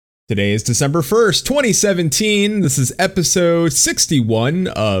Today is December 1st, 2017. This is episode 61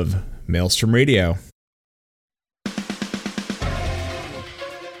 of Maelstrom Radio.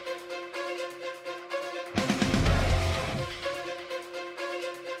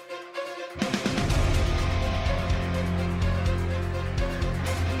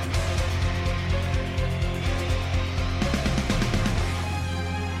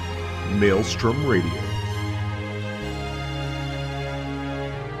 Maelstrom Radio.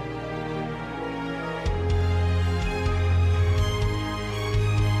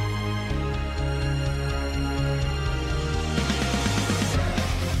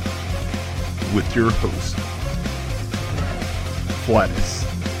 With your hosts, Flatus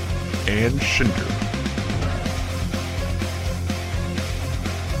and Shinder.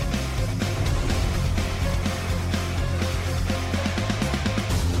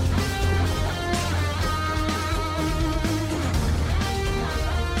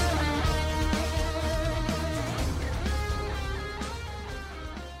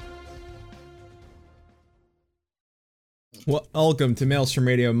 Welcome to Maelstrom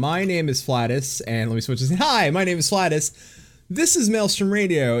Radio. My name is Flatus, and let me switch this. Hi, my name is Flatus. This is Maelstrom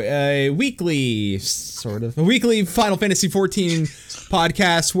Radio, a weekly Final Fantasy XIV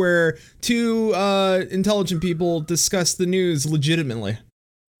podcast where two intelligent people discuss the news legitimately. Is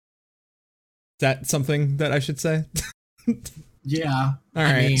that something that I should say? Yeah. All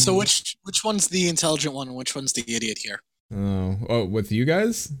right. So which one's the intelligent one and which one's the idiot here? Oh, with you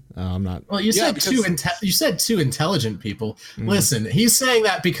guys? I'm not. Well, you said two intelligent people. Listen, he's saying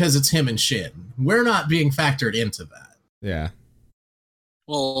that because it's him and Shin. We're not being factored into that. Yeah.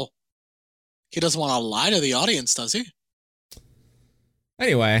 Well, he doesn't want to lie to the audience, does he?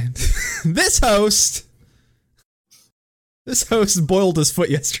 Anyway, this host boiled his foot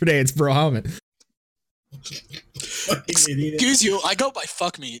yesterday. It's Brohamet. Excuse you, I go by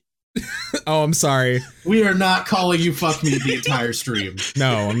fuck meat. Oh, I'm sorry. We are not calling you fuck me the entire stream.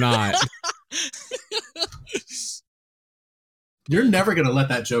 No, I'm not. You're never gonna let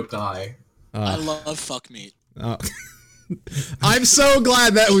that joke die. I love fuck meat. I'm so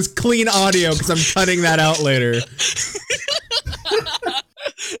glad that was clean audio because I'm cutting that out later.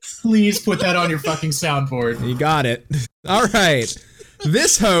 Please put that on your fucking soundboard. You got it. All right.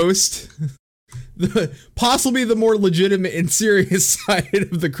 This host, possibly the more legitimate and serious side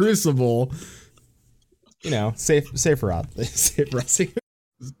of the Crucible, safe route. Safe routing.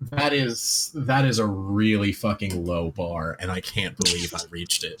 That is a really fucking low bar, and I can't believe I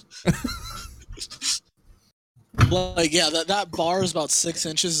reached it. Like, yeah, that bar is about 6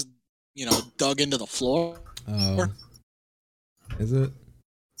 inches, dug into the floor. Oh. Is it?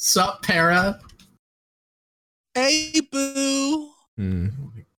 Sup, Para? Hey, boo!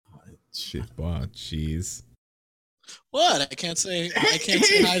 Shit, oh, jeez. What? I can't say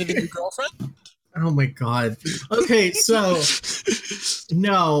hi to the new girlfriend? Oh my god. Okay, so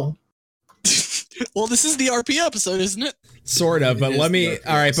no. Well, this is the RP episode, isn't it? Sort of, but let me.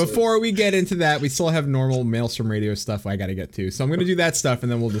 All right, episode. before we get into that, we still have normal Maelstrom Radio stuff I got to get to. So I'm going to do that stuff,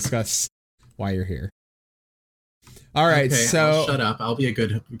 and then we'll discuss why you're here. All right, okay, so shut up. I'll be a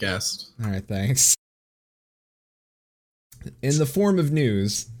good guest. All right, thanks. In the form of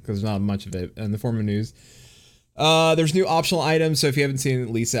news, because there's not much of it, in the form of news, there's new optional items. So if you haven't seen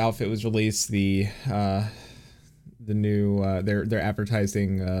it, Lisa outfit was released. The new they're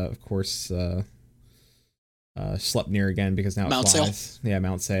advertising, of course, Sleipnir again because now Mount it flies. Sale. Yeah,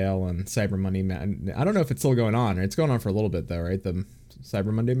 Mount Sale and Cyber Monday. I don't know if it's still going on. It's going on for a little bit though, right? The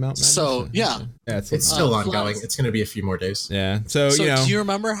Cyber Monday Mount. So yeah, it's still ongoing. It's going to be a few more days. Yeah. So do you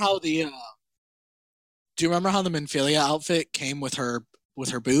remember how the Minfilia outfit came with her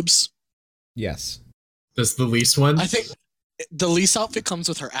boobs? Yes. Does the least one? I think the least outfit comes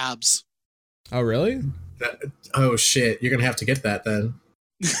with her abs. Oh really? Oh shit! You're gonna have to get that then.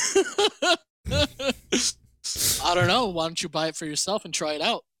 I don't know. Why don't you buy it for yourself and try it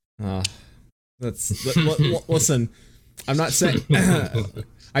out? Listen. I'm not saying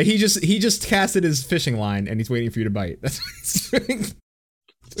he just casted his fishing line and he's waiting for you to bite. That's what he's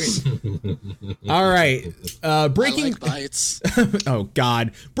doing. All right. Breaking I like bites. Oh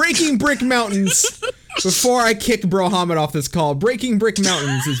God. Breaking Brick Mountains. Before I kick Brohamet off this call, Breaking Brick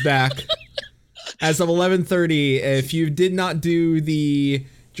Mountains is back as of 11:30. If you did not do the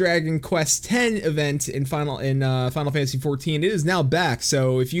Dragon Quest X event in Final Fantasy XIV, it is now back.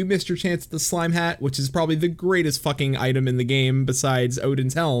 So if you missed your chance at the slime hat, which is probably the greatest fucking item in the game besides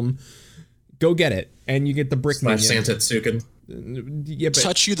Odin's helm, go get it, and you get the brick minion. Santa Tsuken. Yeah, but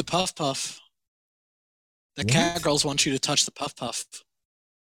touch you the puff puff. The cat girls want you to touch the puff puff.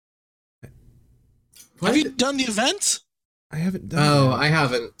 What? Have you done the event? I haven't done. Oh, that. I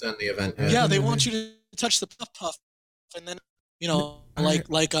haven't done the event yet. Yeah, they want you to touch the puff, and then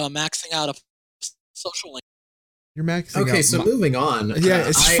maxing out a social link. You're maxing Okay, out so moving on. Yeah,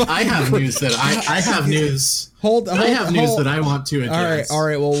 it's I have fucking news that I have news. I have news that I want to address. All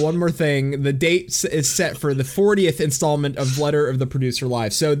right. Well, one more thing. The date is set for the 40th installment of Letter of the Producer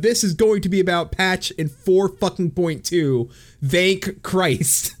Live. So this is going to be about patch in 4.2. Thank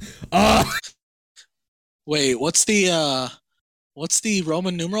Christ. Wait, what's the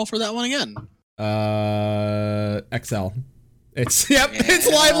Roman numeral for that one again? XL. It's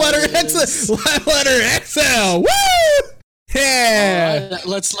live letter XL. Woo! Yeah.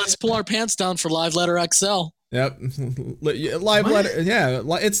 Let's pull our pants down for live letter XL. Yep. Live letter. Yeah.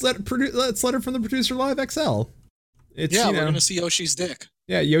 It's letter from the producer Live XL. It's we're gonna see Yoshi's dick.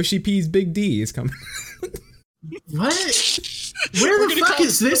 Yeah, Yoshi P's Big D is coming. What? Where the fuck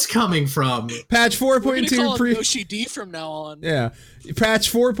is this coming from? Patch 4.2 Yoshi D from now on. Yeah.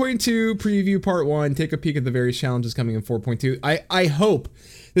 Patch 4.2 preview part 1. Take a peek at the various challenges coming in 4.2. I hope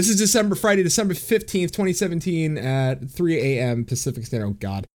this is Friday, December 15th, 2017 at 3 a.m. Pacific Standard. Oh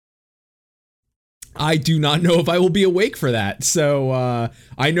God. I do not know if I will be awake for that. So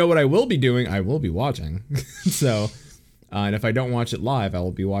I know what I will be doing. I will be watching. So and if I don't watch it live, I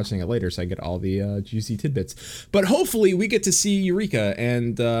will be watching it later, so I get all the juicy tidbits. But hopefully we get to see Eureka,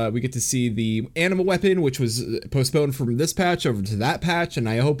 and we get to see the animal weapon, which was postponed from this patch over to that patch, and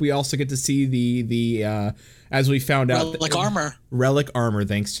I hope we also get to see the as we found out... Relic armor,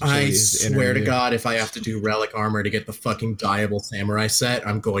 thanks to Chili's I swear to God, if I have to do relic armor to get the fucking dyeable samurai set,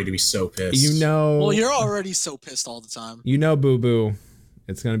 I'm going to be so pissed. You know... Well, you're already so pissed all the time. You know, boo-boo.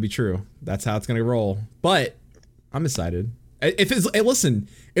 It's going to be true. That's how it's going to roll. But... I'm excited. Listen,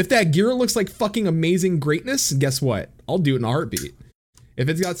 if that gear looks like fucking amazing greatness, guess what? I'll do it in a heartbeat. If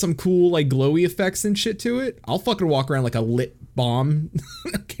it's got some cool like glowy effects and shit to it, I'll fucking walk around like a lit bomb. I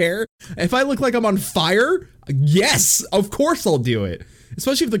don't care. If I look like I'm on fire, yes, of course I'll do it.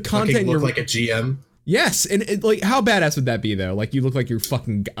 Especially if the content look like a GM. Yes, and like how badass would that be though? Like you look like you're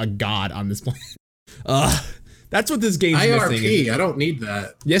fucking a god on this planet. That's what this game's missing. IRP, I don't need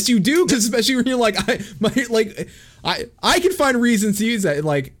that. Yes, you do, because especially when you're like, I can find reasons to use that.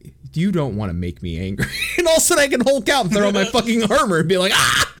 Like, you don't want to make me angry, and all of a sudden I can Hulk out and throw on my fucking armor and be like,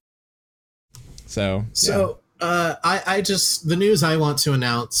 ah. So I just the news I want to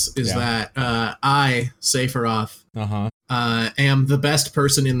announce is that I, Sephiroth, am the best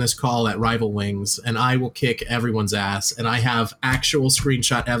person in this call at Rival Wings, and I will kick everyone's ass, and I have actual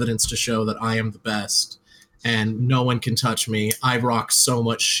screenshot evidence to show that I am the best. And no one can touch me. I rock so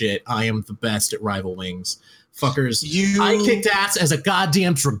much shit. I am the best at Rival Wings. Fuckers, I kicked ass as a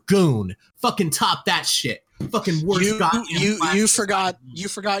goddamn dragoon. Fucking top that shit. Fucking worst goddamn you forgot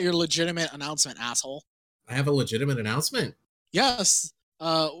your legitimate announcement, asshole. I have a legitimate announcement? Yes.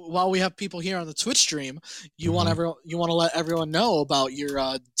 While we have people here on the Twitch stream, you want to let everyone know about your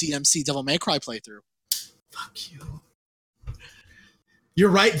DMC Devil May Cry playthrough. Fuck you. You're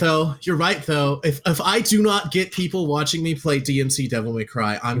right though. If I do not get people watching me play DMC Devil May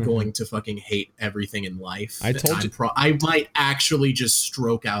Cry, I'm going to fucking hate everything in life. I told you. I might actually just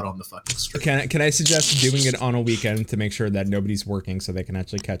stroke out on the fucking stream. Can I suggest doing it on a weekend to make sure that nobody's working so they can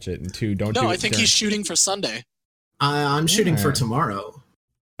actually catch it? And two, don't do it. No, I think he's shooting for Sunday. I'm shooting for tomorrow.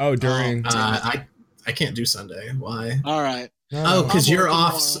 Oh, during. I can't do Sunday. Why? All right. Oh, because you're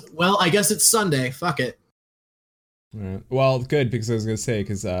off. Well, I guess it's Sunday. Fuck it. Right. Well, good, because I was gonna say,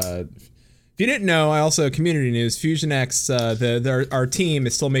 because if you didn't know, I also community news. Fusion X, our team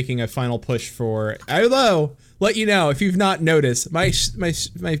is still making a final push for. Although, let you know if you've not noticed, my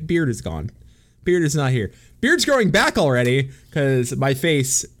beard is gone. Beard is not here. Beard's growing back already because my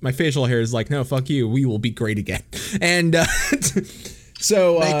facial hair is like, no, fuck you. We will be great again. And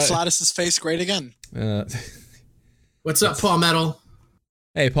so make Flatus's face great again. What's up, Paul Metal?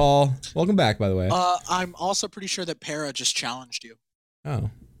 Hey, Paul. Welcome back, by the way. I'm also pretty sure that Para just challenged you. Oh.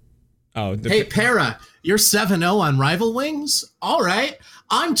 Hey, Para, you're 7-0 on Rival Wings? All right.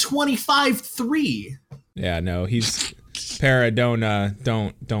 I'm 25-3. Yeah, no, he's... Para, don't...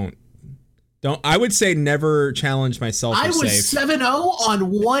 I would say never challenge myself in safe. I was 7-0 on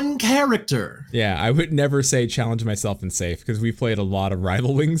one character. Yeah, I would never say challenge myself in safe because we played a lot of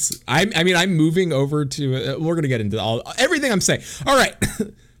Rival Wings. I'm moving over to. We're gonna get into everything I'm saying. All right,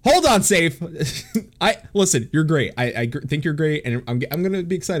 hold on, safe. Listen. You're great. I think you're great, and I'm gonna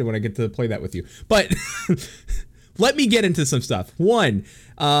be excited when I get to play that with you. But let me get into some stuff. One.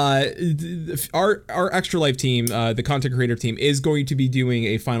 Our Extra Life team, the content creator team, is going to be doing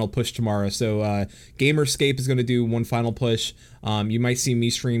a final push tomorrow. So Gamerscape is going to do one final push. You might see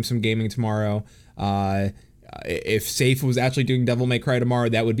me stream some gaming tomorrow. if Safe was actually doing Devil May Cry tomorrow,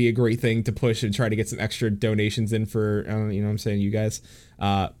 that would be a great thing to push and try to get some extra donations in for, you know what I'm saying, you guys.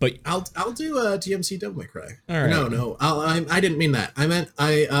 But I'll do DMC Devil May Cry. All right. No, I didn't mean that. I meant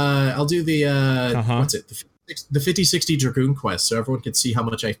I'll do the what's it, the 5060 Dragoon Quest, so everyone can see how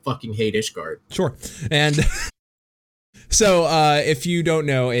much I fucking hate Ishgard. Sure. And so if you don't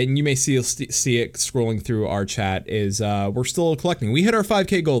know, and you may see it scrolling through our chat, is we're still collecting. We hit our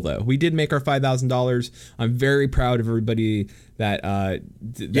 5K goal, though. We did make our $5,000. I'm very proud of everybody that...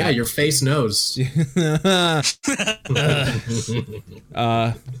 yeah, your face knows.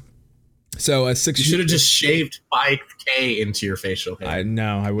 So a 6... You should have just shaved 5K into your facial hair. I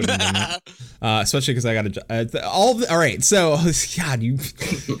know, I wouldn't have done that. Especially because I got all right, so... God, you...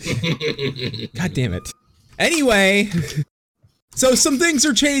 God damn it. Anyway, so some things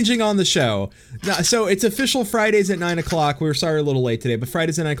are changing on the show. So it's official Fridays at 9 o'clock. We were sorry a little late today, but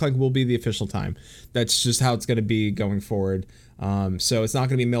Fridays at 9 o'clock will be the official time. That's just how it's going to be going forward. So it's not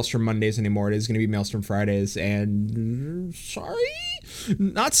going to be Maelstrom Mondays anymore. It is going to be Maelstrom Fridays. And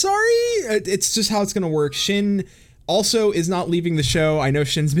not sorry. It's just how it's going to work. Shin also is not leaving the show. I know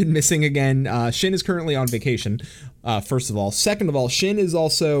Shin's been missing again. Shin is currently on vacation. First of all. Second of all, Shin is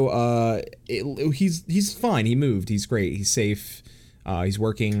also he's fine. He moved. He's great. He's safe. He's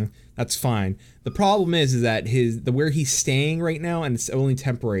working. That's fine. The problem is that where he's staying right now, and it's only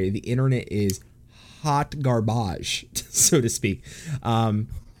temporary, the internet is hot garbage, so to speak.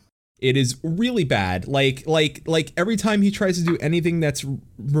 It is really bad. Like every time he tries to do anything that's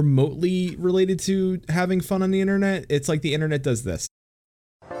remotely related to having fun on the internet, it's like the internet does this.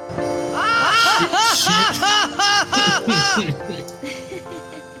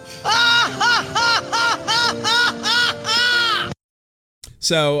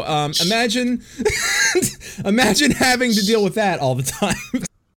 So imagine imagine having to deal with that all the time.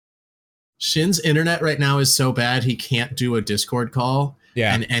 Shin's internet right now is so bad he can't do a Discord call.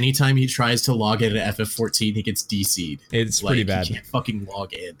 Yeah. And anytime he tries to log in at FF14, he gets DC'd. It's pretty bad. He can't fucking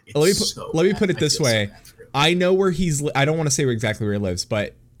log in. Let me put it this way. I know where I don't want to say exactly where he lives,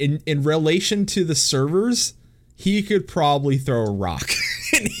 but in relation to the servers, he could probably throw a rock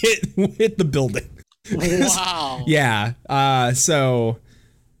and hit the building. Wow. Yeah. So,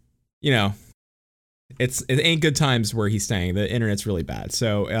 you know, it ain't good times where he's staying. The internet's really bad.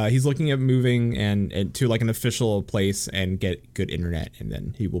 So he's looking at moving and to like an official place and get good internet, and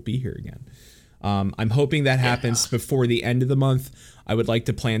then he will be here again. I'm hoping that happens before the end of the month. I would like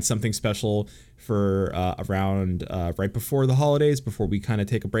to plan something special for around right before the holidays, before we kind of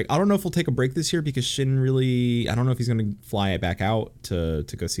take a break. I don't know if we'll take a break this year because Shin really, I don't know if he's going to fly back out to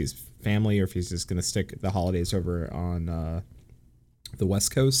go see his family, or if he's just going to stick the holidays over on the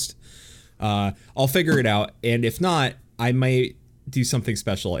West Coast. I'll figure it out, and if not, I might do something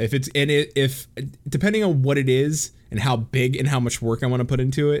special. If depending on what it is and how big and how much work I want to put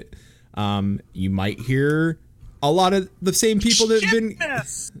into it, you might hear a lot of the same people that have been.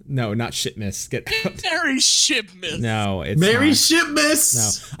 No, not Shipmiss. Get out. Merry Shipmiss. No, it's Merry not. Shipmiss.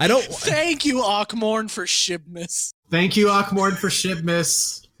 No, I don't. Thank you, Akhmorn, for Shipmiss. Thank you, Akhmorn, for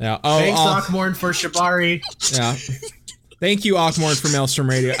Shipmiss. Yeah. Thanks, Akhmorn, for Shibari. Yeah. Thank you, Akhmorn, for Maelstrom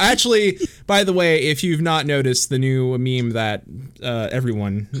Radio. Actually, by the way, if you've not noticed the new meme that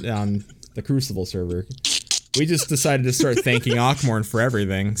everyone on the Crucible server, we just decided to start thanking Akhmorn for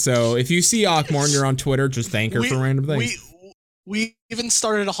everything. So if you see Akhmorn, you're on Twitter, just thank her for random things. We even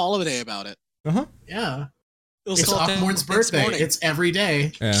started a holiday about it. Uh-huh. Yeah. It's Akhmorn's birthday. It's every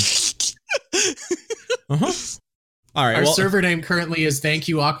day. Yeah. Uh-huh. All right. Our server name currently is Thank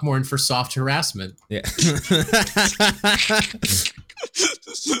You Akhmorn for Soft Harassment. Yeah.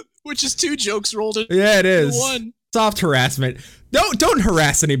 Which is two jokes rolled into yeah, it is. one. Soft harassment. Don't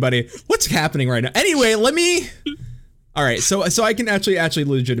harass anybody. What's happening right now? Anyway, let me. All right, so I can actually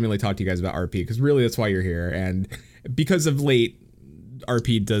legitimately talk to you guys about RP, because really that's why you're here, and because of late,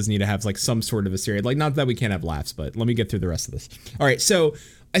 RP does need to have like some sort of a series. Like, not that we can't have laughs, but let me get through the rest of this. All right, so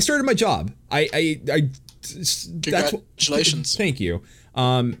I started my job. Congratulations. Thank you.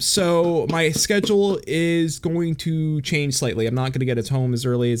 So my schedule is going to change slightly. I'm not going to get at home as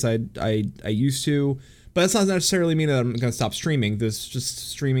early as I used to, but that's not necessarily mean that I'm going to stop streaming. This just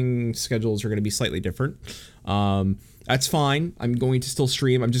streaming schedules are going to be slightly different. That's fine. I'm going to still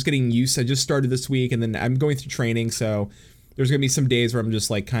stream. I'm just getting used. I just started this week, and then I'm going through training, so there's going to be some days where I'm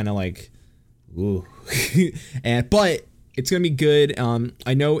just like kind of like, ooh, but it's going to be good.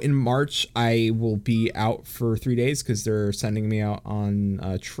 I know in March I will be out for 3 days because they're sending me out on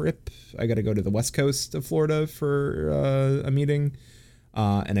a trip. I got to go to the west coast of Florida for a meeting.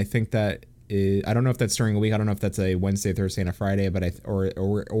 And I think that I don't know if that's during a week. I don't know if that's a Wednesday, Thursday, and a Friday, but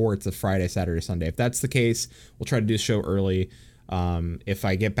or it's a Friday, Saturday, Sunday. If that's the case, we'll try to do the show early. If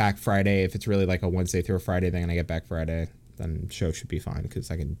I get back Friday, if it's really like a Wednesday through a Friday, then I get back Friday, then the show should be fine because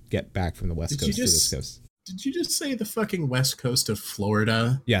I can get back from the West Coast to the East Coast. Did you just say the fucking West Coast of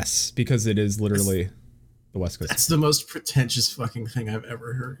Florida? Yes, because it is literally the West Coast. That's the most pretentious fucking thing I've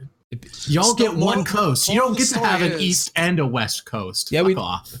ever heard. Y'all get one coast. You don't get to have an East and a West Coast. Yeah, Fuck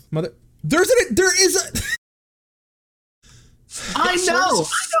off. There is a. I know.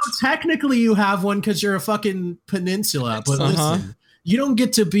 Technically, you have one because you're a fucking peninsula. But listen, you don't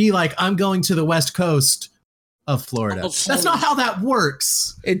get to be like, I'm going to the West Coast of Florida. That's not how that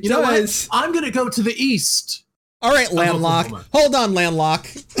works. It does. I'm going to go to the East. All right, Landlock. Hold on, Landlock.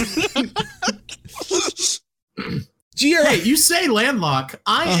 Hey, you say landlock.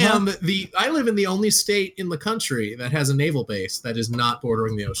 I live in the only state in the country that has a naval base that is not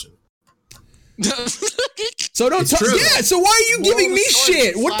bordering the ocean. So don't talk. Yeah, so why are you giving me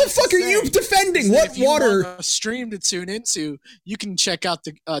shit? What the fuck are you defending? What water? If you want a stream to tune into, you can check out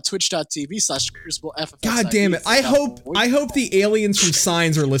the twitch.tv/crucibleffs. God damn it. I hope the aliens from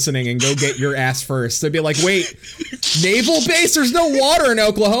Signs are listening and go get your ass first. They'd be like, wait, naval base? There's no water in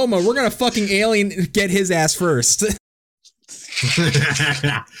Oklahoma. We're gonna fucking alien get his ass first.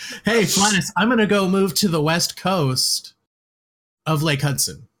 Hey, Flannis, I'm gonna go move to the west coast of Lake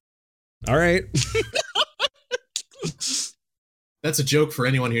Hudson. All right. That's a joke for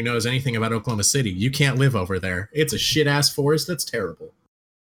anyone who knows anything about Oklahoma City. You can't live over there. It's a shit-ass forest. That's terrible.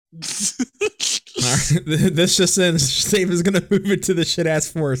 All right. This just says Save is going to move it to the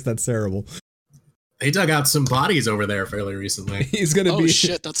shit-ass forest. That's terrible. They dug out some bodies over there fairly recently. He's going to be... Oh,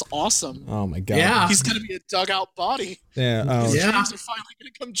 shit. That's awesome. Oh, my God. Yeah. He's going to be a dugout body. Yeah. Oh. Yeah. Dreams are finally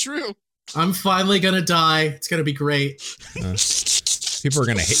going to come true. I'm finally going to die. It's going to be great. People are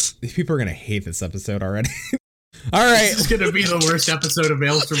gonna hate this episode already. All right, this is gonna be the worst episode of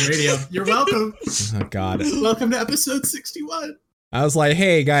Maelstrom Radio. You're welcome. Oh God. Welcome to episode 61. I was like,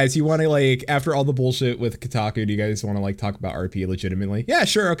 hey guys, you want to like after all the bullshit with Kotaku, do you guys want to like talk about RP legitimately? Yeah,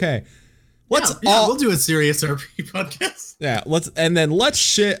 sure, okay. We'll do a serious RP podcast. Yeah, let's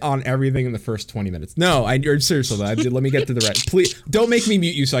shit on everything in the first 20 minutes. No, seriously, let me get to the rest. Please don't make me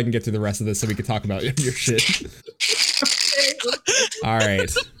mute you so I can get to the rest of this so we can talk about your shit. All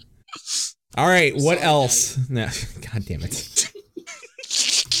right. What else? No, God damn it.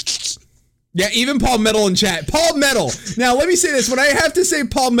 Yeah, even Paul Metal in chat. Paul Metal. Now, let me say this. When I have to say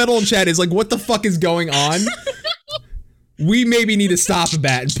Paul Metal in chat is like, what the fuck is going on? We maybe need to stop a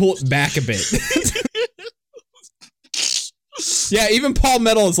bat and pull it back a bit. Yeah, even Paul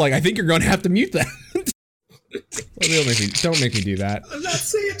Metal is like, I think you're going to have to mute that. Don't make me do that. I'm not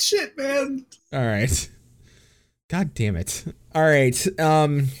saying shit, man. All right. God damn it. All right.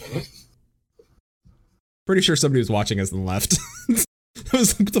 Pretty sure somebody was watching us and left.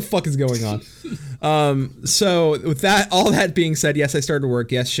 What the fuck is going on? So with all that being said, yes, I started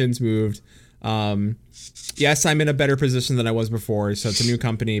work. Yes, Shin's moved. Yes, I'm in a better position than I was before. So it's a new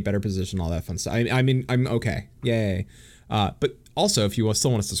company, better position, all that fun stuff. I mean, I'm okay. Yay. But also, if you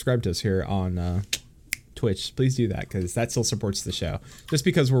still want to subscribe to us here on Twitch, please do that because that still supports the show. Just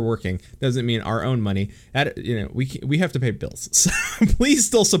because we're working doesn't mean our own money. We have to pay bills. So please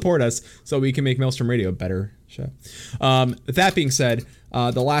still support us so we can make Maelstrom Radio a better show. With that being said,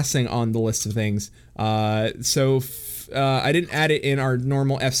 the last thing on the list of things. I didn't add it in our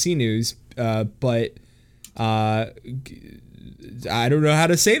normal FC news, but I don't know how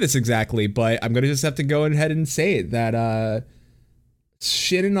to say this exactly, but I'm gonna just have to go ahead and say it that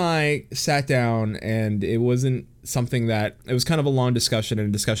Shin and I sat down, and it wasn't something that it was kind of a long discussion and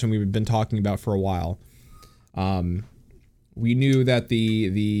a discussion we've been talking about for a while. We knew that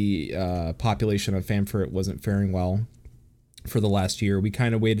the population of Famfrit wasn't faring well for the last year. We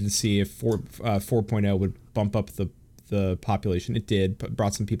kind of waited to see if 4.0 would bump up the population. It did, but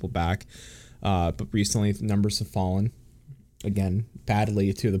brought some people back. But recently, the numbers have fallen again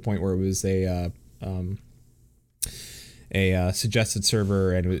badly to the point where it was a suggested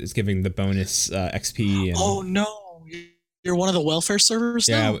server and it was giving the bonus XP. And, oh no, you're one of the welfare servers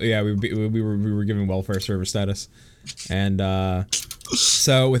now? Yeah, we were given welfare server status, and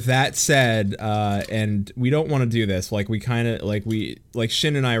so with that said, and we don't want to do this. Like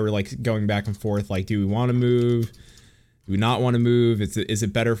Shin and I were like going back and forth. Like, do we want to move? Do we not want to move? Is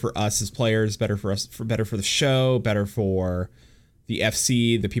it better for us as players? Better for us? Better for the show? Better for the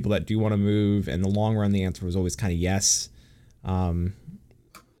FC? The people that do want to move? And the long run, the answer was always kind of yes. We've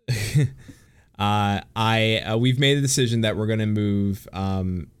made the decision that we're going to move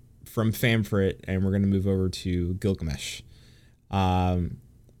from Famfrit and we're going to move over to Gilgamesh.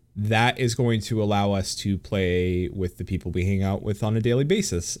 that is going to allow us to play with the people we hang out with on a daily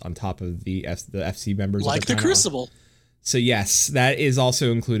basis on top of the FC members. Like the Crucible. So yes, that is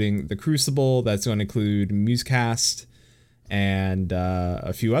also including the Crucible. That's going to include Musecast and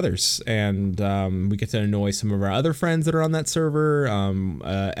a few others. And we get to annoy some of our other friends that are on that server.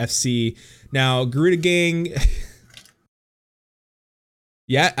 FC. Now, Garuda Gang...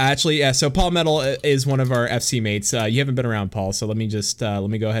 Yeah, actually, yeah. So Paul Metal is one of our FC mates. You haven't been around, Paul, so let me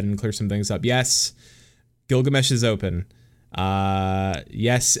go ahead and clear some things up. Yes, Gilgamesh is open.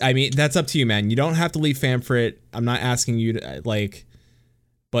 Yes, I mean, that's up to you, man. You don't have to leave Famfrit. I'm not asking you to, like,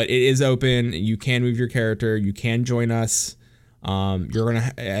 but it is open. You can move your character. You can join us. You're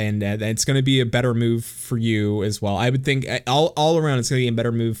gonna, and it's gonna be a better move for you as well. I would think all around it's gonna be a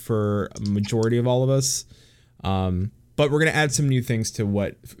better move for a majority of all of us. But we're going to add some new things to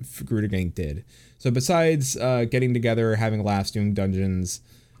what Garuda Gang did. So besides getting together, having laughs, doing dungeons,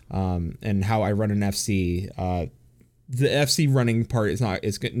 and how I run an FC, the FC running part is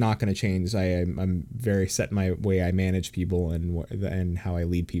not going to change. I'm very set in my way I manage people and how I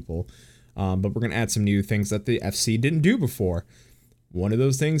lead people. But we're going to add some new things that the FC didn't do before. One of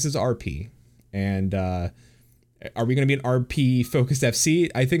those things is RP. And are we going to be an RP focused FC?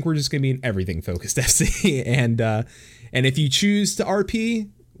 I think we're just going to be an everything focused FC. And if you choose to RP,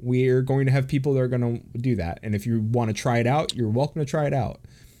 we're going to have people that are going to do that. And if you want to try it out, you're welcome to try it out.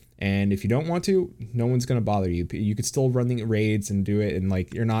 And if you don't want to, no one's going to bother you. You could still run the raids and do it. And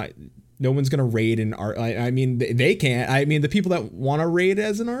like, no one's going to raid in R. I mean, they can't. I mean, the people that want to raid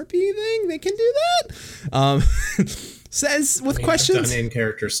as an RP thing, they can do that. Says with questions. I've done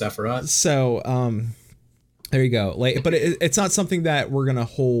in-character Sephiroth. So, there you go. Like, but it's not something that we're going to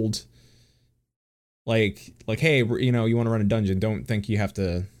hold. Like, hey, you want to run a dungeon. Don't think you have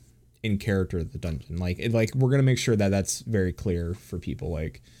to in character the dungeon. Like we're gonna make sure that that's very clear for people.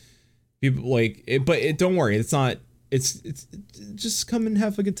 Like, people like it, but don't worry. It's not. It's just come and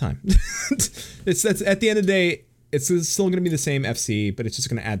have a good time. That's at the end of the day. It's still gonna be the same FC, but it's just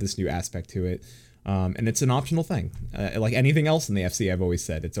gonna add this new aspect to it. And it's an optional thing. Like anything else in the FC, I've always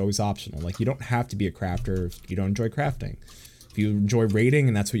said it's always optional. Like you don't have to be a crafter if you don't enjoy crafting. If you enjoy raiding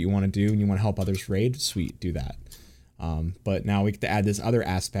and that's what you want to do and you want to help others raid, sweet, do that. But now we get to add this other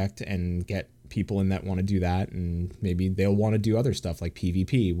aspect and get people in that want to do that, and maybe they'll want to do other stuff like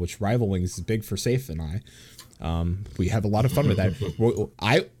PvP, which Rival Wings is big for Safe and I. We have a lot of fun with that.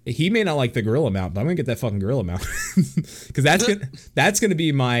 He may not like the gorilla mount, but I'm gonna get that fucking gorilla mount because that's gonna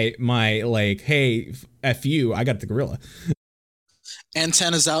be my like, hey, F you, I got the gorilla.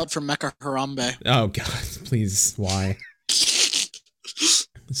 Antennas out for Mecha Harambe. Oh god, please, why?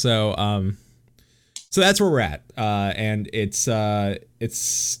 So that's where we're at, and it's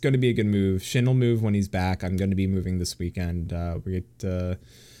going to be a good move. Shin will move when he's back. I'm going to be moving this weekend. We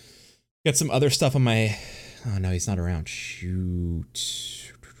get some other stuff on my. Oh no, he's not around.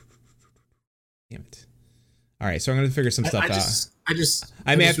 Shoot! Damn it! All right, so I'm going to figure some stuff out.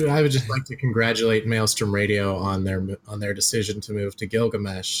 I would just like to congratulate Maelstrom Radio on their decision to move to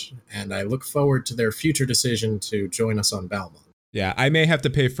Gilgamesh, and I look forward to their future decision to join us on Balmont. Yeah, I may have to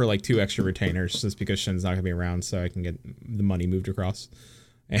pay for like 2 extra retainers just because Shin's not gonna be around, so I can get the money moved across.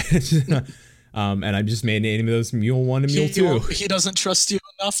 And I just made name of those Mule 1 and Mule 2. He doesn't trust you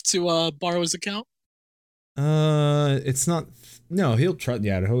enough to borrow his account? It's not. No, he'll trust.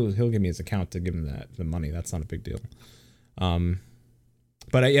 Yeah, he'll give me his account to give him the money. That's not a big deal.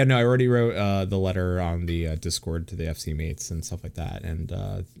 But I already wrote the letter on the Discord to the FC mates and stuff like that, and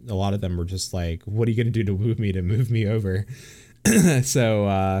a lot of them were just like, "What are you gonna do to move me over?" So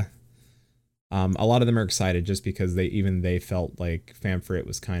a lot of them are excited just because they felt like Famfrit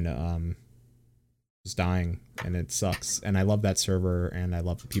was kind of was dying, and it sucks. And I love that server, and I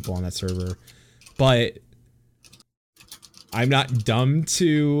love the people on that server, but I'm not dumb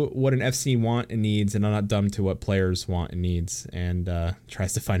to what an FC want and needs, and I'm not dumb to what players want and needs, and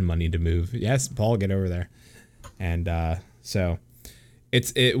tries to find money to move. Yes, Paul, get over there. And so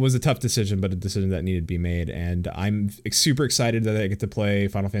it was a tough decision, but a decision that needed to be made. And I'm super excited that I get to play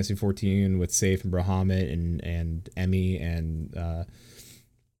Final Fantasy XIV with Safe and Bahamut and Emmy and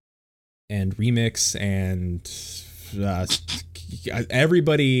Remix and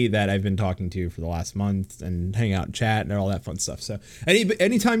everybody that I've been talking to for the last month, and hang out and chat and all that fun stuff. So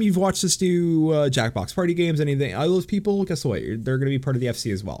anytime you've watched us do Jackbox party games, anything, all those people, guess what? They're going to be part of the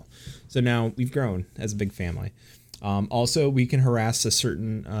FC as well. So now we've grown as a big family. Also, we can harass a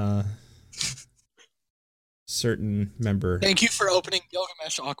certain member. Thank you for opening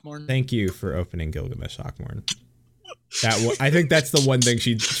Gilgamesh Ockmorn. Thank you for opening Gilgamesh Ockmorn. I think that's the one thing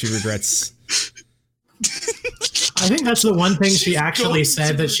she regrets. I think that's the one thing she actually going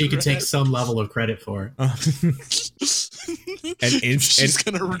said to that she could regret take it. some level of credit for. She's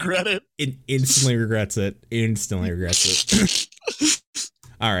gonna regret it. It instantly regrets it.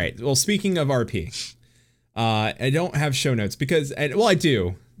 All right. Well, speaking of RP, I don't have show notes because, well, I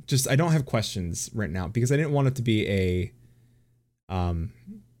do. Just I don't have questions written out because I didn't want it to be a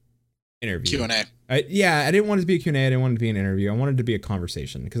interview. Q&A. I didn't want it to be a Q&A. I didn't want it to be an interview. I wanted it to be a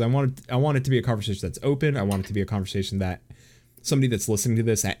conversation because I want it to be a conversation that's open. I want it to be a conversation that somebody that's listening to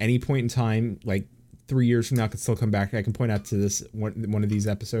this at any point in time, like 3 years from now, could still come back. I can point out to this one of these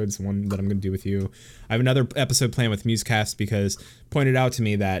episodes, one that I'm going to do with you. I have another episode planned with Musecast because pointed out to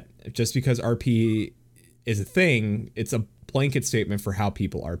me that just because RP is a thing, it's a blanket statement for how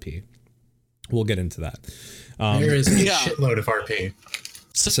people RP. We'll get into that. There is a Yeah. shitload of RP.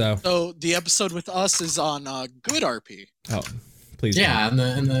 So the episode with us is on good RP. Oh, please. Yeah, and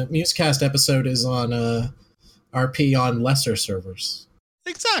the Musecast episode is on RP on lesser servers.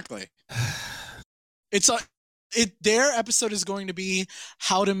 Exactly. Their episode is going to be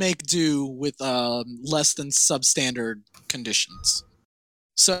how to make do with less than substandard conditions.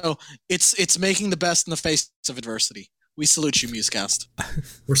 So it's making the best in the face of adversity. We salute you, Musecast.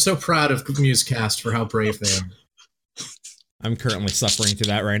 We're so proud of Musecast for how brave they are. I'm currently suffering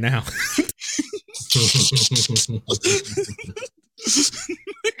through that right now.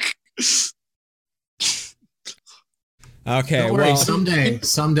 Okay, Don't worry, well,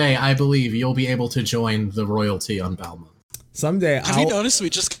 someday I believe you'll be able to join the royalty on Balmont. someday Have you noticed we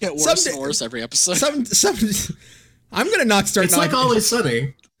just get worse and worse every episode? I'm gonna start. It's like Always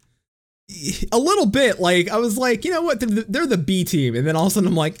Sunny. A little bit. Like I was like, you know what? They're the B team, and then all of a sudden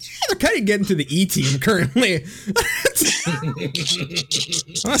I'm like, yeah, they're kind of getting to the E team currently. I'm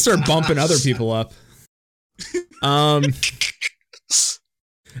gonna start bumping other people up.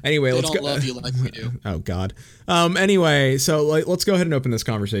 Anyway, They let's don't go. love you like we do. Oh God. Anyway, so let's go ahead and open this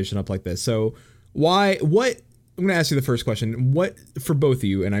conversation up like this. So what? I'm gonna ask you the first question. What for both of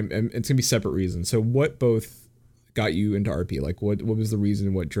you? And it's gonna be separate reasons. So what both got you into RP? Like what was the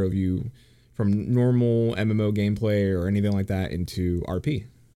reason? What drove you from normal MMO gameplay or anything like that into RP?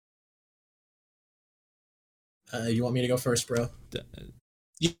 You want me to go first, bro?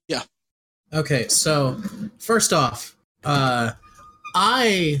 Yeah. Okay, so first off,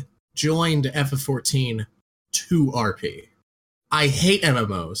 I joined FF14 to RP. I hate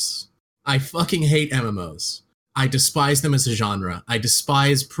MMOs. I fucking hate MMOs. I despise them as a genre. I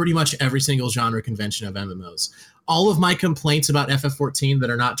despise pretty much every single genre convention of MMOs. All of my complaints about FF14 that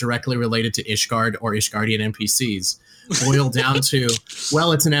are not directly related to Ishgard or Ishgardian NPCs boil down to,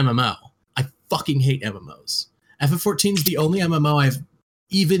 well, it's an MMO. I fucking hate MMOs. FF14 is the only MMO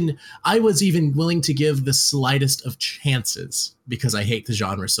I was even willing to give the slightest of chances because I hate the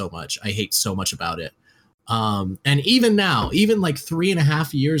genre so much. I hate so much about it. And even now, even like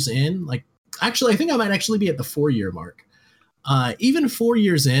 3.5 years in, like, actually, I think I might actually be at the 4-year mark. Even 4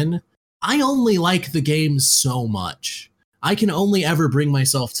 years in, I only like the game so much. I can only ever bring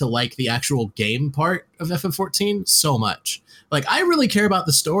myself to like the actual game part of FF14 so much. Like, I really care about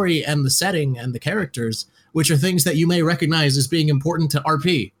the story and the setting and the characters, which are things that you may recognize as being important to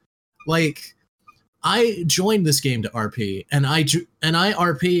RP. Like, I joined this game to RP, and I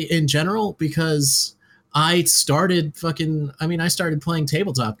RP in general because I started playing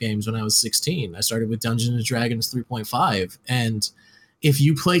tabletop games when I was 16. I started with Dungeons & Dragons 3.5, and if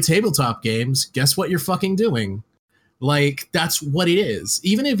you play tabletop games, guess what you're fucking doing? Like, that's what it is.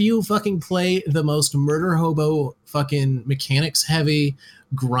 Even if you fucking play the most murder hobo fucking mechanics heavy,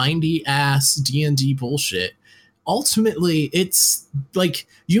 grindy ass D&D bullshit, ultimately it's like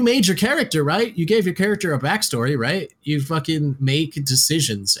you made your character, right? You gave your character a backstory, right? You fucking make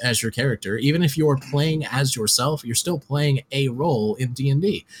decisions as your character. Even if you're playing as yourself, you're still playing a role in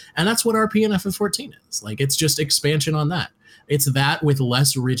D&D. And that's what RP and FF14 is. Like, it's just expansion on that. It's that with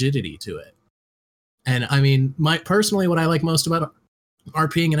less rigidity to it. And I mean, personally, what I like most about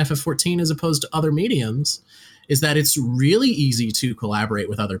RPing and FF14 as opposed to other mediums is that it's really easy to collaborate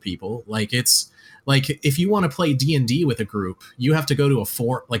with other people. Like, it's like if you want to play D&D with a group, you have to go to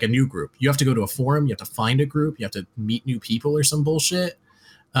a new group. You have to go to a forum. You have to find a group. You have to meet new people or some bullshit.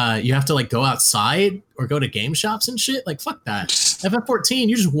 You have to like go outside or go to game shops and shit. Like, fuck that. FF14,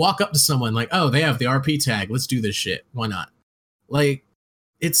 you just walk up to someone like, oh, they have the RP tag. Let's do this shit. Why not? Like,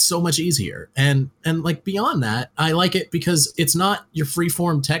 it's so much easier. And like beyond that, I like it because it's not your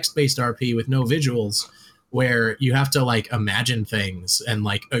freeform text-based RP with no visuals where you have to like imagine things and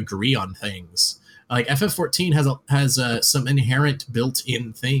like agree on things. Like FF14 has some inherent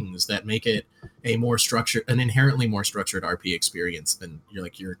built-in things that make it an inherently more structured RP experience than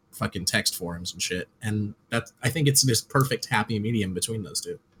your fucking text forums and shit. And I think it's this perfect happy medium between those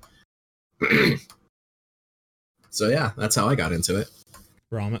two. So yeah, that's how I got into it.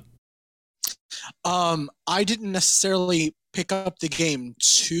 Ramen. I didn't necessarily pick up the game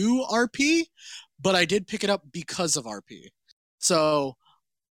to RP, but I did pick it up because of RP. So,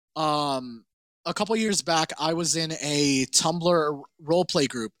 a couple years back, I was in a Tumblr roleplay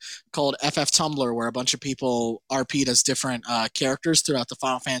group called FF Tumblr, where a bunch of people RP'd as different characters throughout the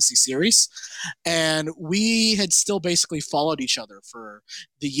Final Fantasy series. And we had still basically followed each other for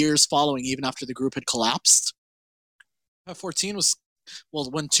the years following, even after the group had collapsed. FF14 was,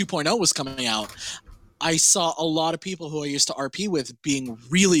 when 2.0 was coming out, I saw a lot of people who I used to RP with being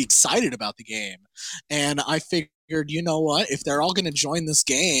really excited about the game. And I figured, you know what, if they're all going to join this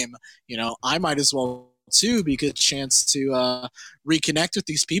game, I might as well too, be a good chance to reconnect with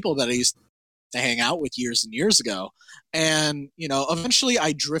these people that I used to hang out with years and years ago. And, eventually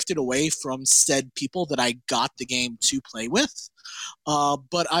I drifted away from said people that I got the game to play with.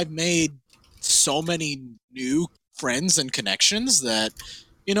 But I've made so many new friends and connections that,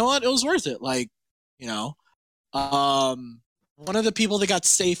 you know what, it was worth it. Like, one of the people that got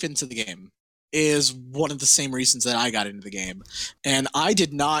safe into the game is one of the same reasons that I got into the game. And I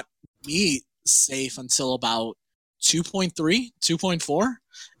did not meet Safe until about 2.3, 2.4.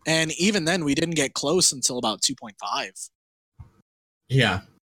 And even then, we didn't get close until about 2.5. Yeah.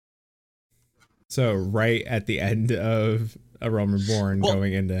 So right at the end of A Realm Reborn,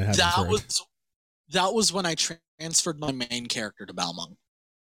 going into Heaven's that was when I transferred my main character to Balmung.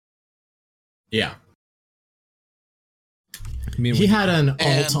 Yeah. He had an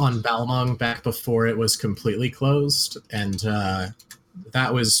alt on Balmung back before it was completely closed, and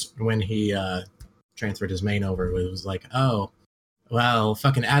that was when he transferred his main over. It was like, oh, well,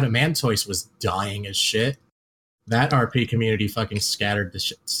 fucking Adamantoise was dying as shit. That RP community fucking scattered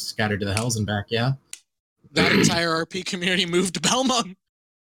to the hells and back, yeah. That entire RP community moved to Balmung.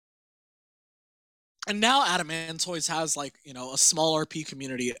 And now Adamantoise has a small RP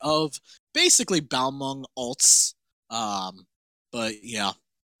community of basically Balmung alts. But yeah.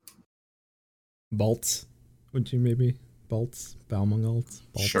 Bolts? Would you maybe? Bolts? Balmung alts?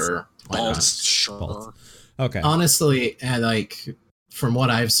 Bolts? Sure. Bolts, sure. Bolts. Okay. Honestly, from what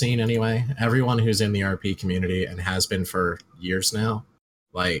I've seen anyway, everyone who's in the RP community and has been for years now,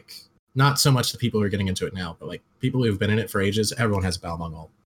 not so much the people who are getting into it now, but people who've been in it for ages, everyone has a Balmung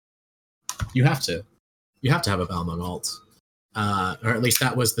alt. You have to have a Balmung alt. Or at least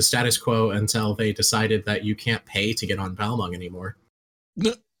that was the status quo until they decided that you can't pay to get on Balmung anymore.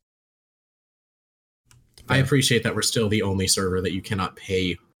 I appreciate that we're still the only server that you cannot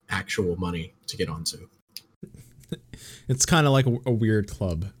pay actual money to get onto. It's kind of like a weird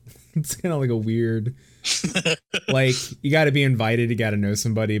club. It's kind of like a weird... you got to be invited, you got to know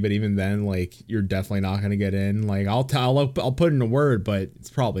somebody, but even then, you're definitely not going to get in. I'll put in a word, but it's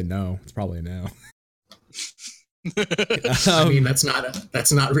probably no. It's probably a no. I mean, that's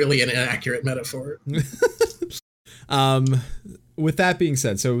not really an accurate metaphor. With that being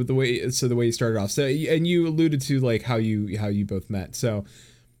said, so the way you started off, so and you alluded to how you both met. So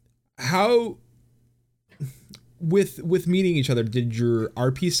how with meeting each other, did your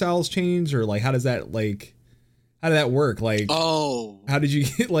RP styles change, or how does that how did that work? How did you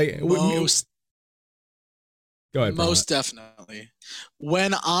get Go ahead. Most definitely.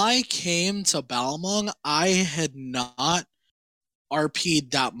 When I came to Balmung, I had not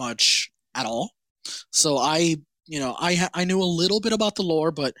RP'd that much at all. So I knew a little bit about the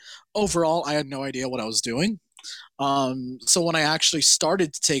lore, but overall I had no idea what I was doing. So when I actually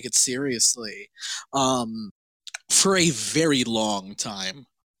started to take it seriously, for a very long time,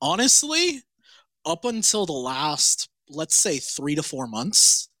 honestly, up until the last, let's say 3 to 4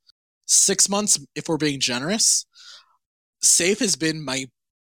 months, 6 months, if we're being generous, Safe has been my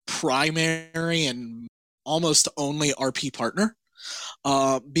primary and almost only RP partner.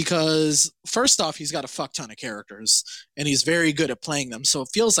 Because first off, he's got a fuck ton of characters and he's very good at playing them. So it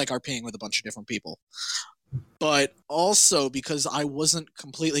feels like RPing with a bunch of different people. But also because I wasn't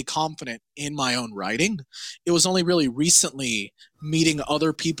completely confident in my own writing, it was only really recently meeting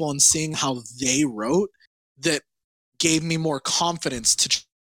other people and seeing how they wrote that gave me more confidence to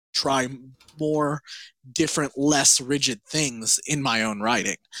try more different, less rigid things in my own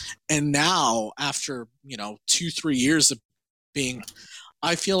writing. And now, after 2-3 years of being,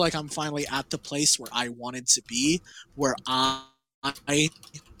 I feel like I'm finally at the place where I wanted to be, where I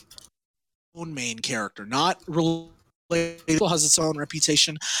own main character, not related, has its own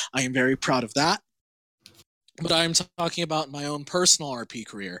reputation. I am very proud of that. but I am talking about my own personal RP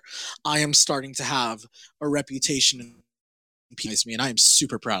career. I am starting to have a reputation in me, and I am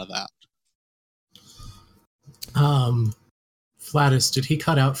super proud of that. Flatus, did he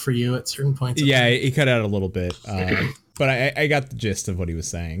cut out for you at certain points? Yeah, he cut out a little bit. But I got the gist of what he was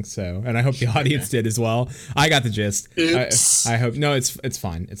saying, so, and I hope the audience did as well. I got the gist. I hope. No, it's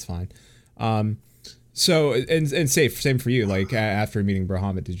fine. It's fine. So and same for you. Like after meeting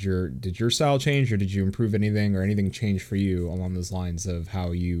Bahamut, did your style change, or did you improve anything, or anything change for you along those lines of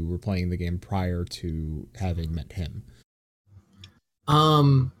how you were playing the game prior to having met him?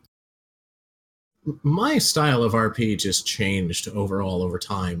 My style of RP just changed overall over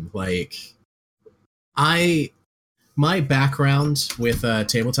time. Like, my background with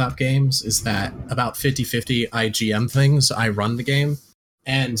tabletop games is that about 50-50 I GM things, I run the game.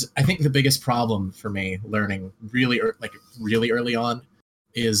 And I think the biggest problem for me learning really early on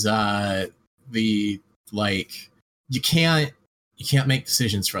is you can't make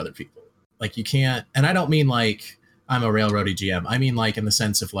decisions for other people. Like, you can't, and I don't mean like I'm a railroady GM. I mean like in the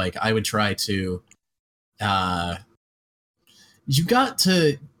sense of like I would try to you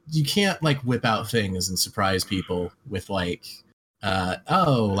can't like whip out things and surprise people with like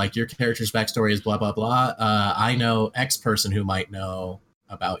like your character's backstory is blah blah blah. I know X person who might know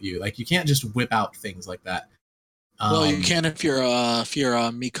about you. Like, you can't just whip out things like that. Well, you can if you're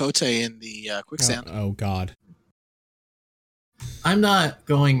Mikote in the quicksand. Oh God. I'm not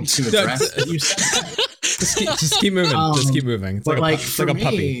going to address what you said. Just keep moving. Just keep moving. It's it's like a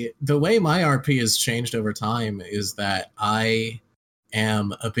puppy. The way my RP has changed over time is that I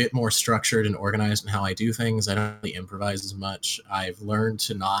am a bit more structured and organized in how I do things. I don't really improvise as much. I've learned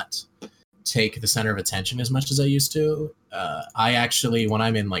to not take the center of attention as much as I used to. I actually, when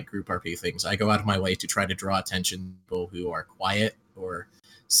I'm in like group RP things, I go out of my way to try to draw attention to people who are quiet or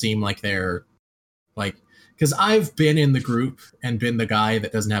seem like they're like, because I've been in the group and been the guy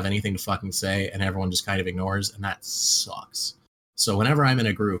that doesn't have anything to fucking say and everyone just kind of ignores, and that sucks. So whenever I'm in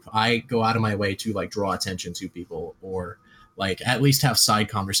a group, I go out of my way to like draw attention to people, or like at least have side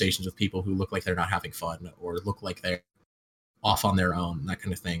conversations with people who look like they're not having fun or look like they're off on their own, that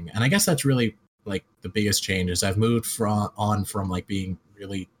kind of thing. And I guess that's really like the biggest change is I've moved from like being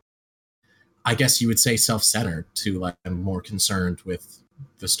really, I guess you would say, self-centered to like I'm more concerned with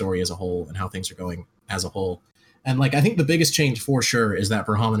the story as a whole and how things are going as a whole. And like I think the biggest change for sure is that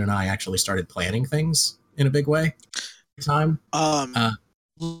Bahamut and I actually started planning things in a big way. I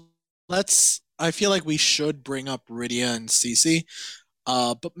feel like we should bring up Rydia and Cece,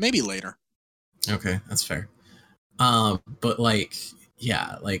 but maybe later. Okay, that's fair. But like,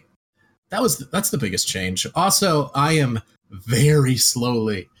 yeah, like that's the biggest change. Also, I am very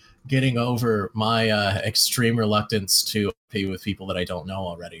slowly getting over my extreme reluctance to be with people that I don't know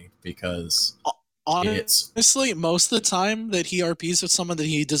already, because honestly, most of the time that he RPs with someone that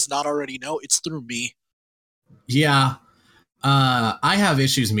he does not already know, it's through me. Yeah. I have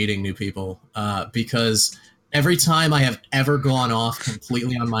issues meeting new people because every time I have ever gone off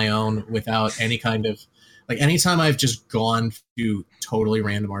completely on my own without any kind of, like, anytime I've just gone to totally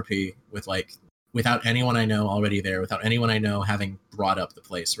random RP with like, without anyone I know already there, without anyone I know having brought up the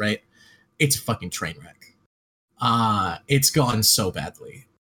place, right? It's a fucking train wreck. It's gone so badly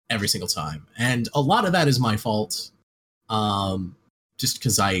every single time. And a lot of that is my fault. Just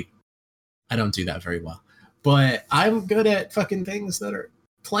because I don't do that very well. But I'm good at fucking things that are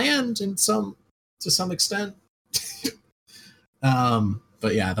planned to some extent.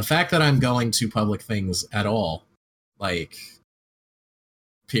 But yeah, the fact that I'm going to public things at all, like,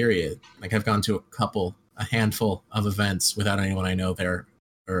 period. Like, I've gone to a handful of events without anyone I know there,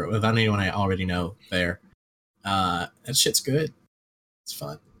 or without anyone I already know there. That shit's good. It's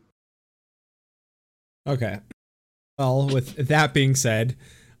fun. Okay. Well, with that being said,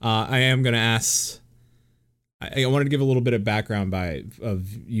 I am going to ask, I wanted to give a little bit of background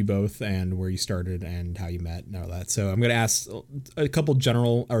of you both and where you started and how you met and all that. So I'm going to ask a couple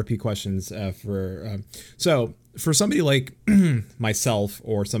general RP questions so for somebody like myself,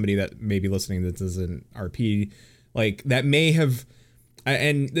 or somebody that may be listening that doesn't RP, like, that may have,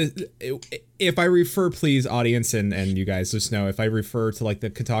 and if I refer, please, audience and you guys just know, if I refer to like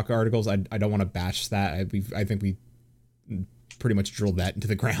the Kotaku articles, I don't want to bash that. I think we pretty much drilled that into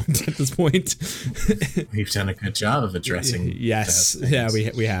the ground at this point. We've done a good job of addressing. Yes, yeah,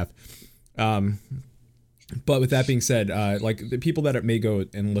 we have. But with that being said, like, the people that may go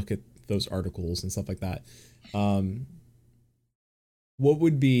and look at those articles and stuff like that, what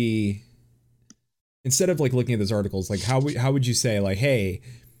would be, instead of like looking at those articles, like how would you say, like, hey,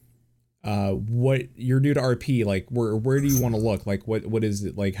 what you're new to RP, like where do you want to look? Like what is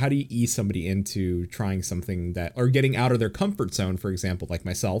it like? How do you ease somebody into trying something that, or getting out of their comfort zone, for example, like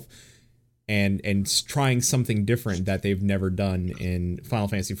myself, and trying something different that they've never done in Final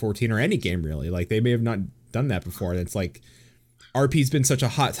Fantasy 14 or any game really? Like they may have not done that before. It's like RP's been such a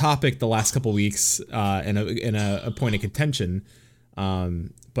hot topic the last couple weeks, and a point of contention.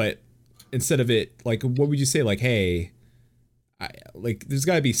 But instead of it, like, what would you say? Like, hey, like, there's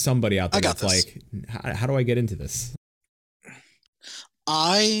got to be somebody out there that's like, how do I get into this?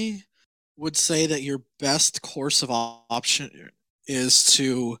 I would say that your best course of option is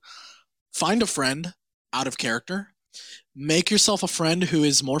to find a friend out of character, make yourself a friend who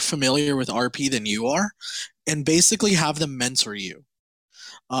is more familiar with RP than you are, and basically have them mentor you.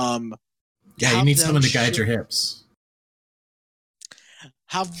 You need someone to guide your hips.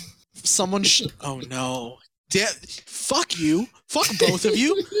 Have someone oh no. Fuck you. Fuck both of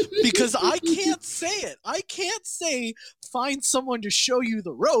you. Because I can't say it. I can't say find someone to show you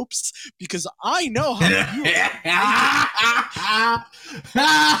the ropes because I know how to do it.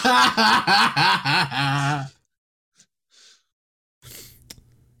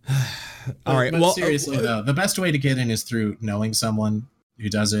 All right. But seriously, though, the best way to get in is through knowing someone who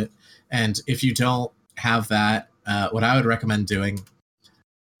does it. And if you don't have that, what I would recommend doing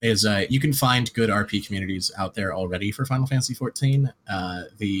is you can find good RP communities out there already for Final Fantasy XIV.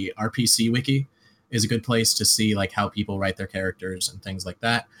 The RPC wiki is a good place to see like how people write their characters and things like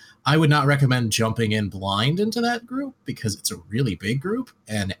that. I would not recommend jumping in blind into that group because it's a really big group,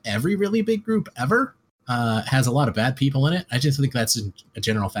 and every really big group ever has a lot of bad people in it. I just think that's a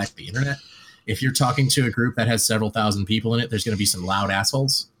general fact of the internet. If you're talking to a group that has several thousand people in it, there's going to be some loud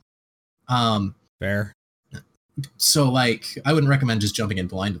assholes. Fair. So, like, I wouldn't recommend just jumping in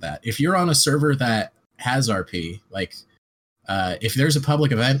blind to that. If you're on a server that has RP, like, if there's a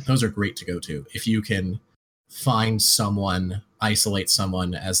public event, those are great to go to. If you can find someone, isolate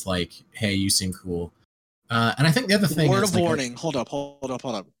someone as, like, hey, you seem cool. And I think the other thing Word is... of warning. Hold up.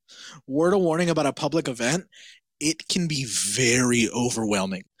 Word of warning about a public event. It can be very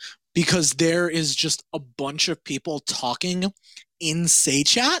overwhelming because there is just a bunch of people talking in Say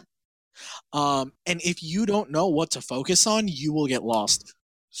Chat. And if you don't know what to focus on, you will get lost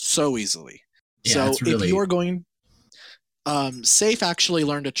so easily. Yeah, so if you're going, Safe actually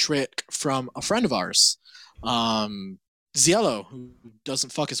learned a trick from a friend of ours, Ziello, who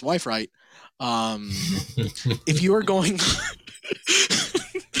doesn't fuck his wife right. If you are going,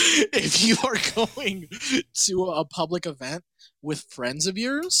 if you are going to a public event with friends of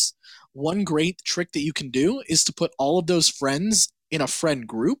yours, one great trick that you can do is to put all of those friends in a friend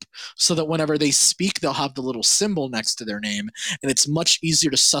group so that whenever they speak, they'll have the little symbol next to their name, and it's much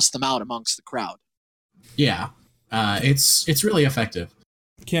easier to suss them out amongst the crowd. Yeah, it's really effective.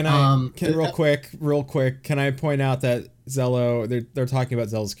 Can I real quick? Can I point out that Zello, they're talking about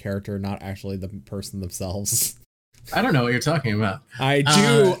Zello's character, not actually the person themselves. I don't know what you're talking about. I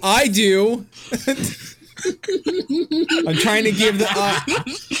do. I'm trying to give the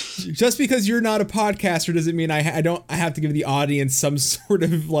just because you're not a podcaster doesn't mean I have to give the audience some sort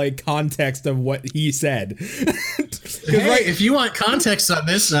of like context of what he said. Hey, right, if you want context on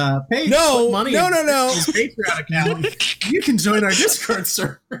this, pay money. No. His Patreon account. You can join our Discord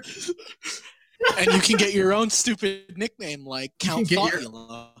server, and you can get your own stupid nickname like Count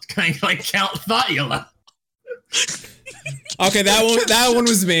Thoughtula. Like Count Thoughtula. Okay, that one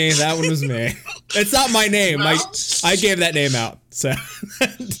was me. It's not my name. Well, I gave that name out. So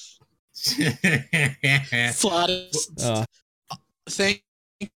thank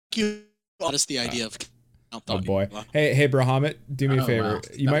you. That's the idea of Oh boy. Hey Bahamut, do me a favor. Wow.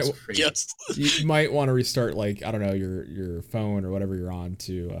 You might want to restart, like, I don't know, your phone or whatever you're on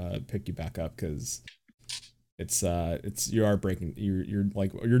to pick you back up, because you are breaking.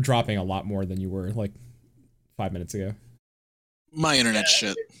 You're dropping a lot more than you were like 5 minutes ago. My internet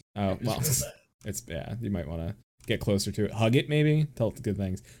shit. Oh well, you might want to get closer to it. Hug it, maybe. Tell it the good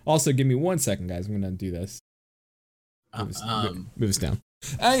things. Also, give me 1 second, guys. I'm gonna do this. Move us down.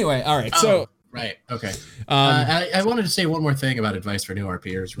 Anyway, all right. So. Right. Okay. I wanted to say one more thing about advice for new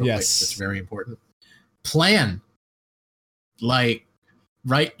RPers. Real quick. It's very important. Plan. Like,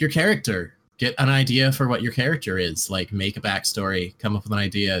 write your character. Get an idea for what your character is. Like, make a backstory. Come up with an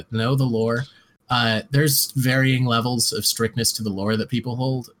idea. Know the lore. There's varying levels of strictness to the lore that people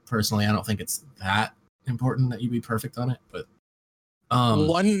hold. Personally, I don't think it's that important that you be perfect on it. But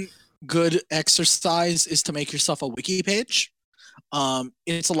one good exercise is to make yourself a wiki page.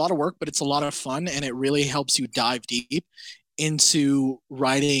 It's a lot of work, but it's a lot of fun, and it really helps you dive deep into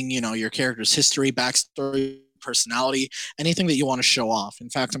writing, your character's history, backstory, personality, anything that you want to show off. In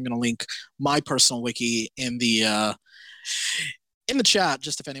fact, I'm going to link my personal wiki in the chat,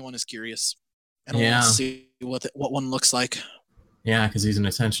 just if anyone is curious and wants to see what one looks like. Yeah, because he's an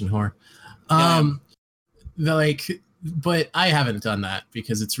attention whore. But I haven't done that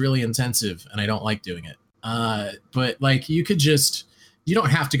because it's really intensive and I don't like doing it. But like you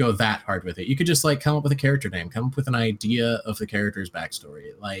don't have to go that hard with it. You could just like come up with a character name, come up with an idea of the character's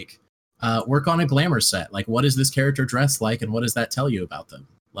backstory, like work on a glamour set. Like, what is this character dressed like and what does that tell you about them?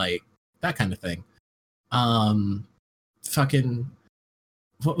 Like that kind of thing.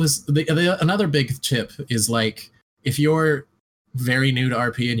 What was another big tip is like, if you're very new to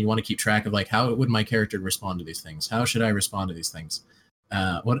RP and you want to keep track of like, how would my character respond to these things? How should I respond to these things?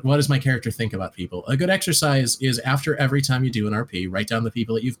 What does my character think about people? A good exercise is after every time you do an RP, write down the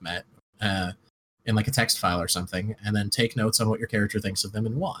people that you've met in like a text file or something, and then take notes on what your character thinks of them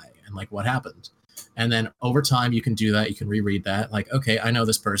and why, and like what happened. And then over time you can do that. You can reread that. Like, okay, I know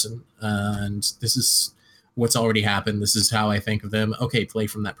this person and this is what's already happened. This is how I think of them. Okay, play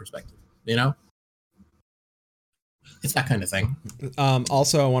from that perspective, you know? It's that kind of thing.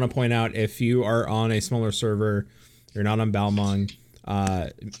 Also, I want to point out, if you are on a smaller server, you're not on Balmung,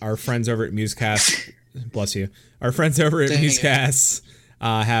 our friends over at Musecast, bless you, our friends over at Musecast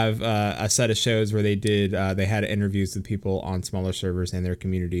have a set of shows where they had interviews with people on smaller servers and their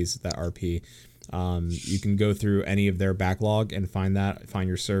communities that RP. You can go through any of their backlog and find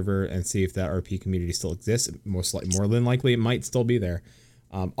your server and see if that RP community still exists. More than likely, it might still be there.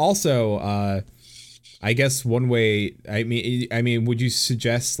 Also, I guess one way, I mean, would you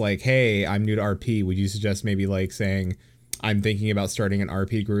suggest like, hey, I'm new to RP? Would you suggest maybe like saying, I'm thinking about starting an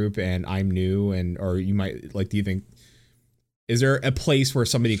RP group and I'm new, or you might like, do you think, is there a place where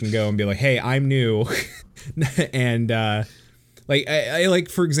somebody can go and be like, hey, I'm new, and like I like,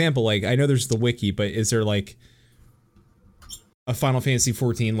 for example, like I know there's the wiki, but is there like a Final Fantasy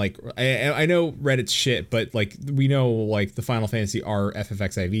 14? Like I know Reddit's shit, but like we know like the Final Fantasy R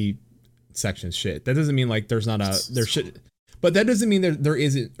FFXIV section shit. That doesn't mean like there's not there should, but that doesn't mean there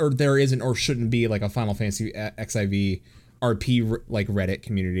isn't or shouldn't be like a Final Fantasy XIV RP like Reddit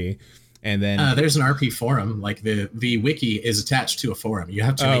community. And then there's an RP forum. Like the wiki is attached to a forum. You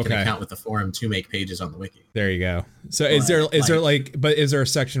have to make an account with the forum to make pages on the wiki. There you go. So is there a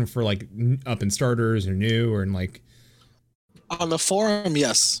section for like up and starters or new, or in like on the forum?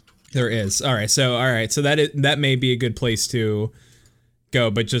 Yes, there is. All right. So that may be a good place to go,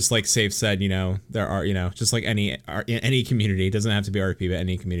 but just like Safe said, there are, just like any community, it doesn't have to be RP, but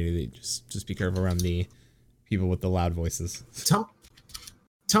any community, just be careful around the people with the loud voices.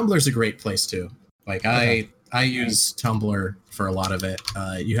 Tumblr's a great place too. Like I use Tumblr for a lot of it.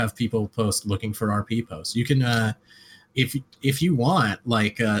 You have people post looking for RP posts. You can, if you want,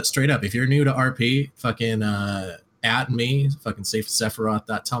 like straight up, if you're new to RP, fucking at me, fucking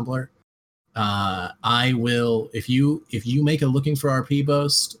SafeSephiroth.tumblr. I will, if you make a looking for RP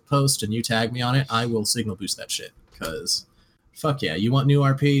post and you tag me on it, I will signal boost that shit, because fuck yeah, you want new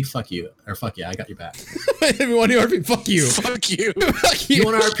RP? Fuck you. Or fuck yeah, I got your back. If you want new RP, fuck you. Fuck you. Fuck you. You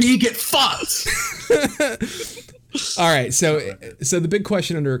want RP? Get fucked. All right, so the big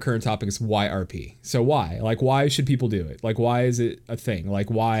question under a current topic is why RP? So why? Like, why should people do it? Like, why is it a thing?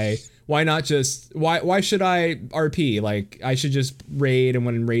 Like, why not just, why should I RP? Like, I should just raid, and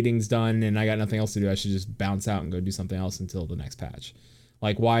when raiding's done and I got nothing else to do, I should just bounce out and go do something else until the next patch.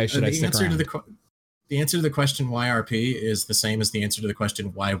 Like, why should I stick around? The answer to the question why RP is the same as the answer to the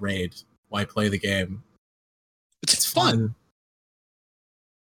question why raid, why play the game. It's fun.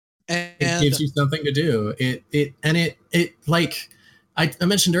 And it gives you something to do. It like I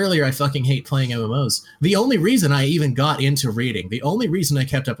mentioned earlier, I fucking hate playing MMOs. The only reason I even got into reading, the only reason I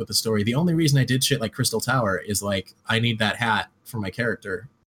kept up with the story, the only reason I did shit like Crystal Tower is like, I need that hat for my character.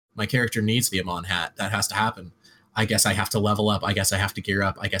 My character needs the Amon hat. That has to happen. I guess I have to level up. I guess I have to gear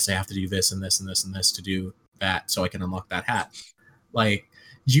up. I guess I have to do this and this and this and this to do that so I can unlock that hat. Like,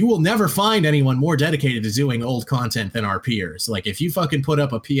 you will never find anyone more dedicated to doing old content than our peers. Like, if you fucking put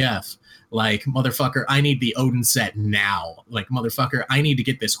up a PF, like, motherfucker, I need the Odin set now. Like, motherfucker, I need to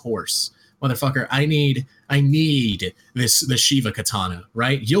get this horse. Motherfucker, I need the Shiva katana,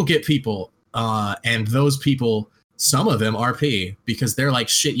 right? You'll get people, and those people, some of them RP, because they're like,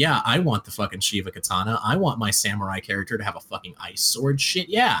 shit, yeah, I want the fucking Shiva katana. I want my samurai character to have a fucking ice sword. Shit,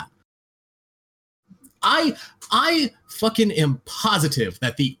 yeah. I fucking am positive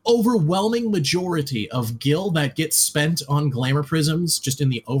that the overwhelming majority of gil that gets spent on glamour prisms just in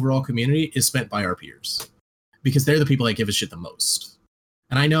the overall community is spent by our peers, because they're the people that give a shit the most.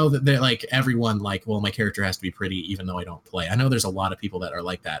 And I know that they're like everyone like, well, my character has to be pretty even though I don't play. I know there's a lot of people that are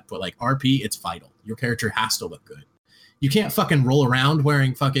like that, but like RP, it's vital. Your character has to look good. You can't fucking roll around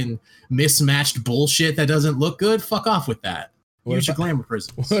wearing fucking mismatched bullshit that doesn't look good. Fuck off with that. Use your glamour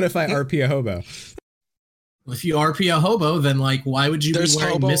prisms. What if I RP a hobo? If you RP a hobo, then like, why would you be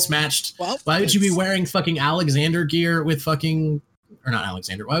wearing mismatched? Why would you be wearing fucking Alexander gear with fucking, or not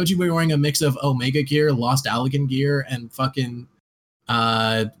Alexander? Why would you be wearing a mix of Omega gear, Lost Allegan gear, and fucking,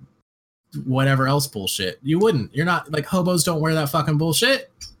 whatever else bullshit? You wouldn't. You're not like hobos. Don't wear that fucking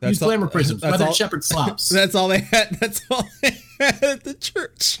bullshit. Use glamour prisms. Weather shepherd slops. That's all they had. That's all they had at the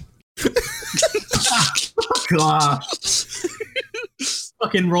church. God.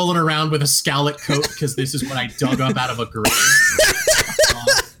 Fucking rolling around with a scallop coat because this is what I dug up out of a grave.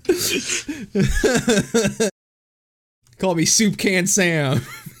 Call me Soup Can Sam.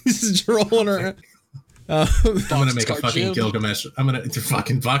 This is rolling around. I'm gonna make a fucking Gilgamesh. I'm gonna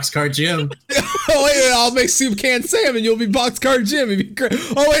fucking Boxcar Jim. Oh wait a minute, I'll make Soup Can Sam and you'll be Boxcar Jim. It'd be great.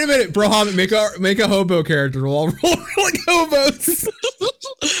 Oh wait a minute, bro, make a hobo character. We'll all roll like hobos.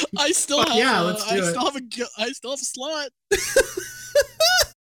 I still have. Yeah, let's do it. I still have a slot.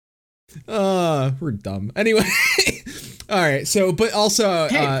 We're dumb. Anyway, all right. So, but also,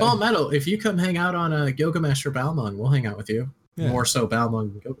 hey, Paul Metal, if you come hang out on a Gilgamesh or Balmung, we'll hang out with you. Yeah. More so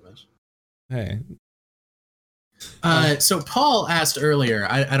Balmung than Gilgamesh. Hey. So Paul asked earlier.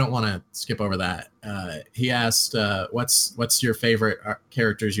 I don't want to skip over that. He asked, "What's your favorite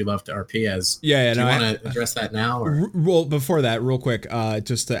characters you love to RP as?" Yeah. Do you want to address that now? Or? Well, before that, real quick,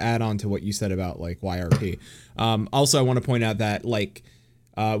 just to add on to what you said about like YRP. Also, I want to point out that like.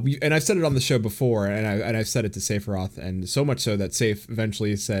 And I've said it on the show before, and I've said it to Sephiroth, and so much so that Safe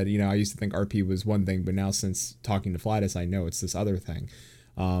eventually said, I used to think RP was one thing, but now since talking to Flatus, I know it's this other thing.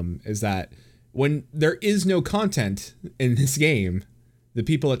 Is that when there is no content in this game, the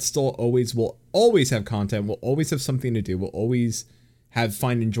people that still will always have content, will always have something to do, will always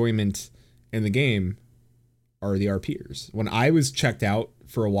find enjoyment in the game, are the RPers. When I was checked out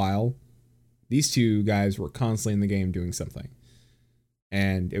for a while, these two guys were constantly in the game doing something.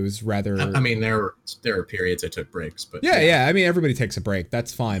 And it was rather. I mean, there are periods I took breaks, but yeah. I mean, everybody takes a break.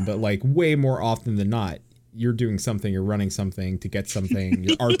 That's fine. But like, way more often than not, you're doing something. You're running something to get something.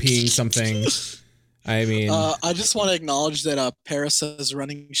 You're RPing something. I mean, I just want to acknowledge that Paris says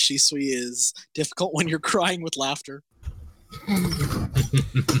running Shisui is difficult when you're crying with laughter.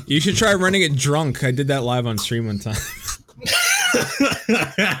 You should try running it drunk. I did that live on stream one time.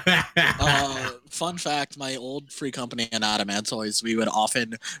 Fun fact, my old free company in Adamantoys, we would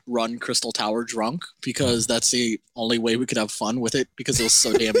often run Crystal Tower drunk because that's the only way we could have fun with it because it was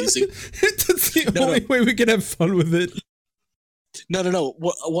so damn easy. That's the only way we could have fun with it. No.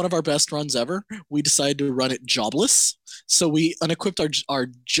 One of our best runs ever, we decided to run it jobless. So we unequipped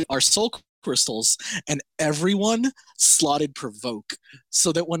our soul crystals and everyone slotted provoke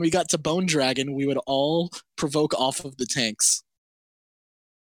so that when we got to Bone Dragon, we would all provoke off of the tanks.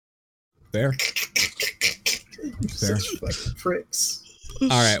 Fair. Pricks. All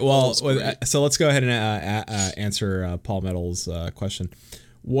right. Well, so let's go ahead and answer Paul Metal's question.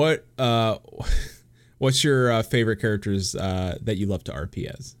 What's your favorite characters that you love to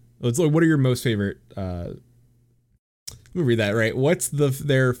RP as? What are your most favorite? Let me read that right. What's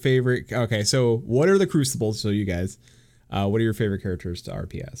their favorite? Okay, so what are the Crucibles? So you guys, what are your favorite characters to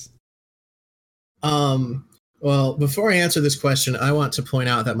RP as? Well, before I answer this question, I want to point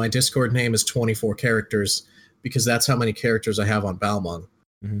out that my Discord name is 24 characters because that's how many characters I have on Balmung.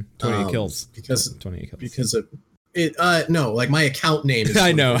 28 kills. Because 28 kills. Because of it. No, like my account name is.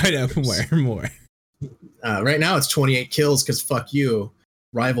 I know. More. Right now it's 28 kills because fuck you,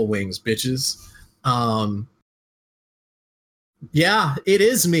 Rival Wings, bitches. Yeah, it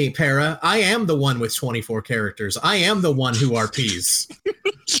is me, Para. I am the one with 24 characters. I am the one who RPs.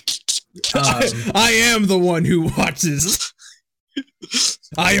 I am the one who watches.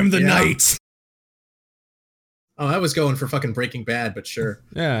 I am the knight. Oh, I was going for fucking Breaking Bad, but sure.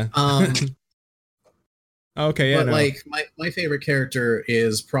 Yeah. Okay, yeah. But like my favorite character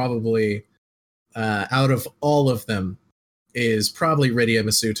is probably out of all of them is probably Rydia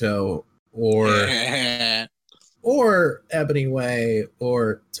Masuto or Ebony Way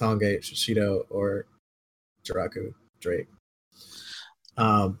or Tonga Shishido or Jiraku Drake.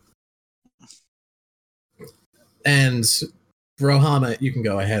 And Rohama, you can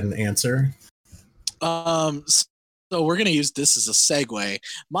go ahead and answer. So we're gonna use this as a segue.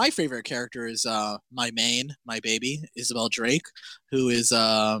 My favorite character is my baby, Isabel Drake, who is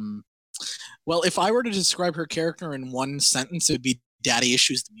well, if I were to describe her character in one sentence, it would be Daddy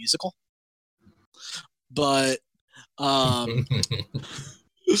Issues the musical. But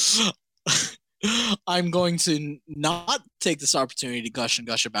I'm going to not take this opportunity to gush and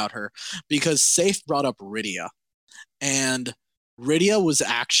gush about her because Safe brought up Rydia. And Rydia was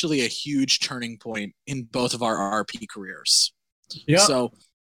actually a huge turning point in both of our RP careers. Yeah. So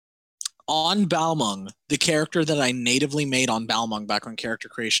on Balmung, the character that I natively made on Balmung back when character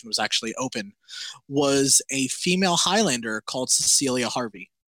creation was actually open was a female Highlander called Cecilia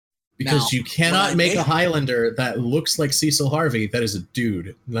Harvey. Because you cannot make a Highlander that looks like Cecil Harvey. That is a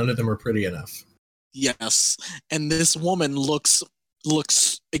dude. None of them are pretty enough. Yes, and this woman looks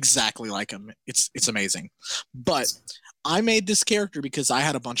exactly like him. It's amazing. But I made this character because I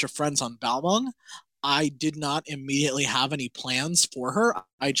had a bunch of friends on Balmung. I did not immediately have any plans for her.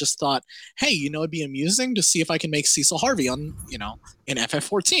 I just thought, hey, it'd be amusing to see if I can make Cecil Harvey on, in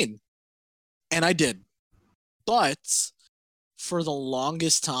FF14. And I did. But for the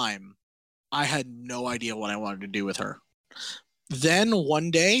longest time, I had no idea what I wanted to do with her. Then one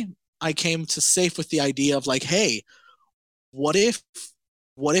day, I came to Safe with the idea of like, hey, what if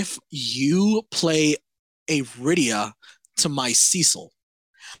you play a Rydia to my Cecil?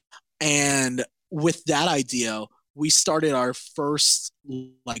 And with that idea, we started our first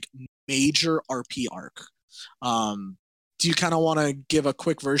like major RP arc. Do you kind of want to give a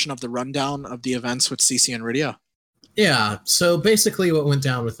quick version of the rundown of the events with Cece and Rydia? Yeah. So basically, what went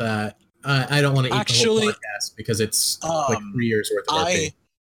down with that? I don't want to eat the whole podcast because it's like 3 years worth of RP.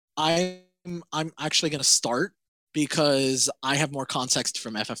 I'm actually going to start because I have more context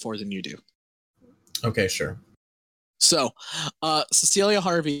from FF4 than you do. Okay, sure. So, Cecilia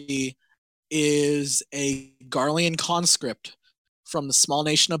Harvey is a Garlean conscript from the small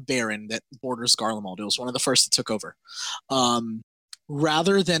nation of Baron that borders Garlemald. It was one of the first that took over.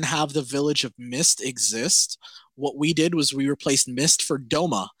 Rather than have the village of Mist exist, what we did was we replaced Mist for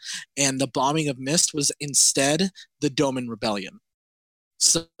Doma, and the bombing of Mist was instead the Doman Rebellion.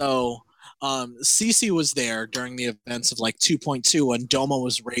 So, Cece was there during the events of like 2.2 when Doma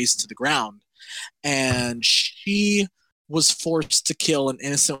was razed to the ground, and she was forced to kill an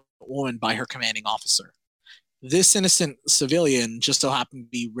innocent woman by her commanding officer. This innocent civilian just so happened to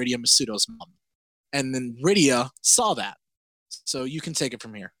be Rydia Masuto's mom. And then Rydia saw that. So you can take it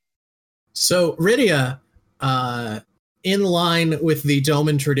from here. So Rydia, in line with the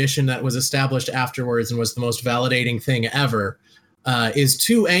Doman tradition that was established afterwards and was the most validating thing ever, is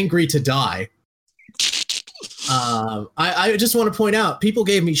too angry to die. I just want to point out, people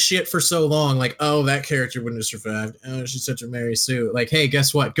gave me shit for so long, like, oh, that character wouldn't have survived. Oh, she's such a Mary Sue. Like, hey,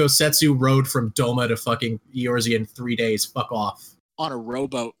 guess what? Gosetsu rode from Doma to fucking Eorzea in 3 days. Fuck off. On a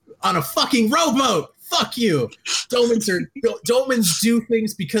rowboat. On a fucking rowboat! Fuck you! Domans do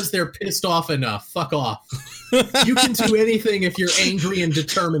things because they're pissed off enough. Fuck off. You can do anything if you're angry and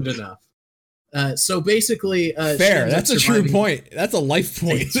determined enough. So basically... fair. That's a true point. That's a life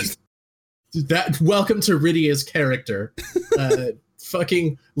point. Welcome to Rydia's character.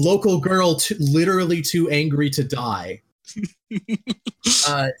 Fucking local girl, literally too angry to die.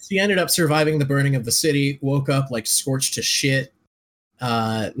 She ended up surviving the burning of the city, woke up like scorched to shit,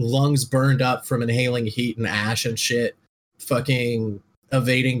 lungs burned up from inhaling heat and ash and shit, fucking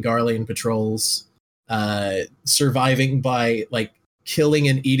evading Garlean patrols, surviving by like killing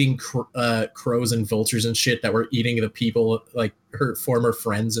and eating crows and vultures and shit that were eating the people, like her former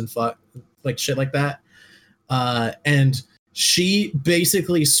friends and like shit like that. And she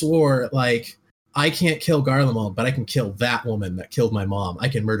basically swore, like, I can't kill Garlemald, but I can kill that woman that killed my mom. I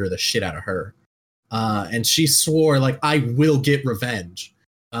can murder the shit out of her. And she swore, like, I will get revenge.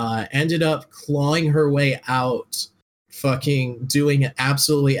 Ended up clawing her way out, fucking doing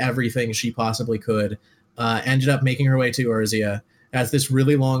absolutely everything she possibly could. Ended up making her way to Eorzea. Has this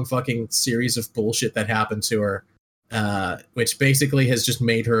really long fucking series of bullshit that happened to her. Which basically has just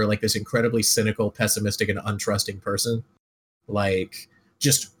made her like this incredibly cynical, pessimistic, and untrusting person. Like,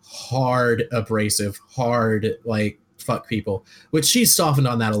 just hard abrasive, hard, like, fuck people. Which she's softened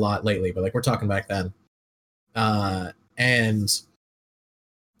on that a lot lately, but like, we're talking back then. And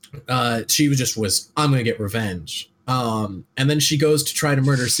she was, I'm gonna get revenge. And then she goes to try to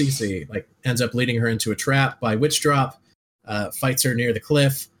murder Cece, like, ends up leading her into a trap by Witch Drop, fights her near the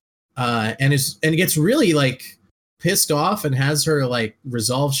cliff, and gets really, like, pissed off and has her like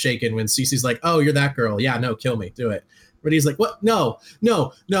resolve shaken when Cece's like, oh, you're that girl. Yeah, no, kill me. Do it. But he's like, what? No.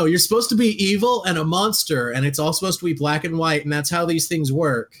 You're supposed to be evil and a monster, and it's all supposed to be black and white, and that's how these things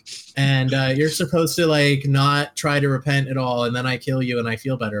work. And you're supposed to like not try to repent at all, and then I kill you and I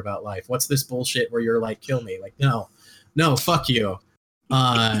feel better about life. What's this bullshit where you're like, kill me? Like, no, fuck you.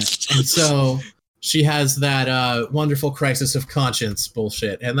 And so she has that wonderful crisis of conscience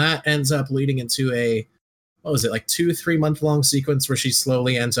bullshit, and that ends up leading into a what was it, like 2-3 month long sequence where she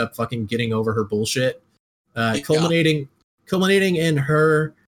slowly ends up fucking getting over her bullshit, culminating in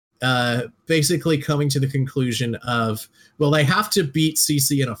her basically coming to the conclusion of, well, they have to beat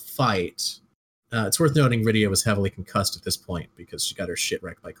CC in a fight. It's worth noting Rydia was heavily concussed at this point because she got her shit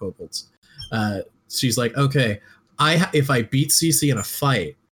wrecked by kobolds. She's like, okay, if I beat CC in a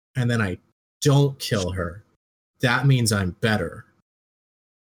fight and then I don't kill her, that means I'm better.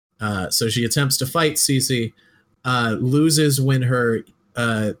 So she attempts to fight CC, loses when her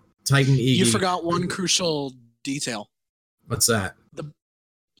Titan Iggy... You forgot one crucial detail. What's that?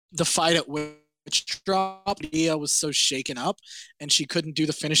 The fight at Witch Drop, Rydia was so shaken up and she couldn't do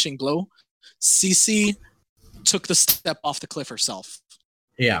the finishing blow. CC took the step off the cliff herself.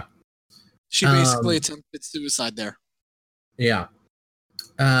 Yeah. She basically attempted suicide there. Yeah.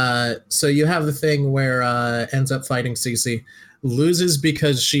 So you have the thing where ends up fighting CC, loses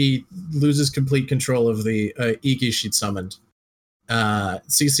because she loses complete control of the Iggy she'd summoned.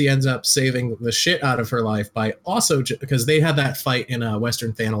 CC ends up saving the shit out of her life by also, because they had that fight in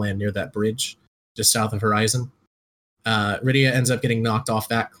Western Thanaland near that bridge just south of Horizon. Rydia ends up getting knocked off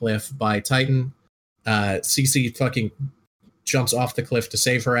that cliff by Titan. CC fucking jumps off the cliff to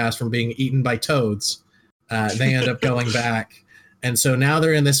save her ass from being eaten by toads. They end up going back. And so now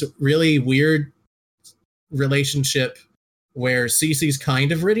they're in this really weird relationship where CC's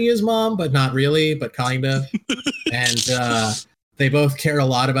kind of Rydia's mom, but not really, but kind of. And they both care a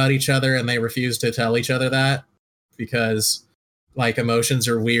lot about each other, and they refuse to tell each other that because, like, emotions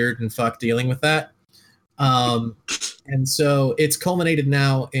are weird and fuck dealing with that. And so it's culminated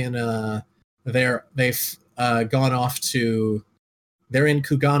now in they've gone off to, they're in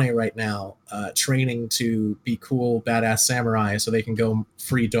Kugane right now, training to be cool, badass samurai so they can go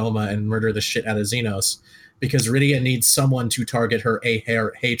free Doma and murder the shit out of Xenos, because Rydia needs someone to target her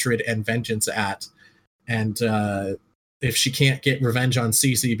hatred and vengeance at. And if she can't get revenge on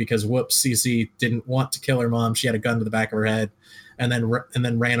CC because whoops, CC didn't want to kill her mom, she had a gun to the back of her head, and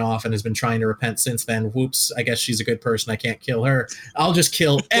then ran off and has been trying to repent since then. Whoops, I guess she's a good person, I can't kill her. I'll just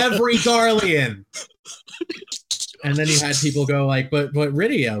kill every Garlean. And then you had people go like, but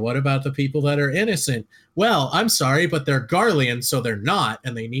Rydia, what about the people that are innocent? Well, I'm sorry, but they're Garlean, so they're not,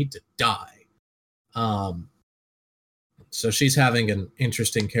 and they need to die. So she's having an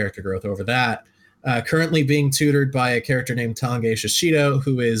interesting character growth over that. Currently being tutored by a character named Tange Shishido,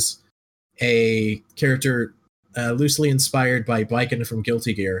 who is a character loosely inspired by Baiken from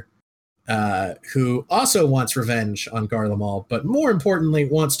Guilty Gear, who also wants revenge on Garlemald, but more importantly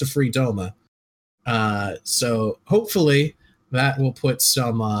wants to free Doma. So hopefully that will put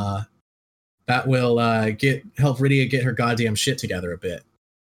some help Rydia get her goddamn shit together a bit.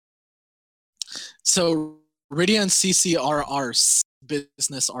 So Rydia and CC are our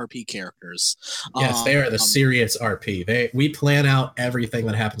business RP characters. Yes, they are the serious RP. We plan out everything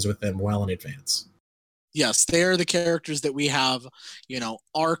that happens with them well in advance. Yes, they are the characters that we have,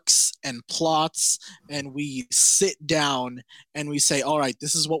 arcs and plots, and we sit down and we say, all right,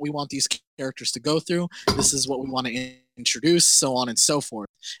 this is what we want these characters to go through. This is what we want to introduce, so on and so forth.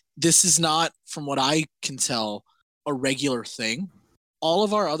 This is not, from what I can tell, a regular thing. All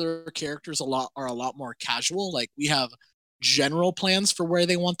of our other characters are a lot more casual. Like, we have general plans for where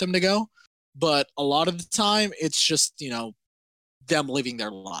they want them to go, but a lot of the time it's just, them living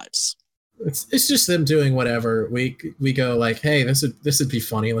their lives. It's just them doing whatever. We go like, hey, this would be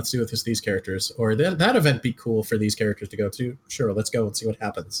funny. Let's do it with these characters, or that event be cool for these characters to go to. Sure, let's go and see what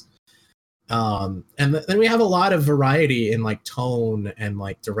happens. And then we have a lot of variety in like tone and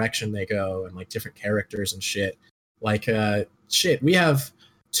like direction they go, and like different characters and shit. Like we have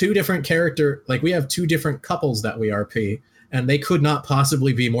two different couples that we RP, and they could not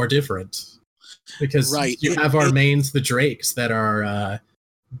possibly be more different. Because you have our mains, the Drakes, that are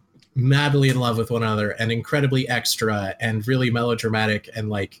madly in love with one another and incredibly extra and really melodramatic and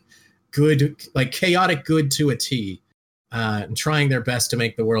like good, like chaotic good to a T, and trying their best to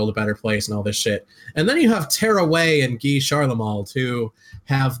make the world a better place and all this shit. And then you have Tara Way and Guy Charlemald, who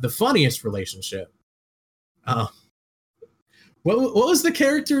have the funniest relationship. What was the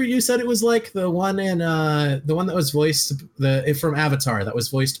character you said it was like? The one that was voiced from Avatar that was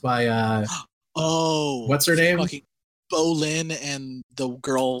voiced by what's her name? Bolin, and the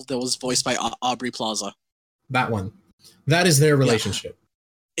girl that was voiced by Aubrey Plaza. That one. That is their relationship.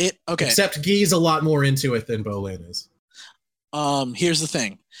 Yeah. Okay. Except Guy's a lot more into it than Bolin is. Here's the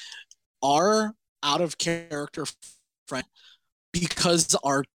thing. Our out of character friend, because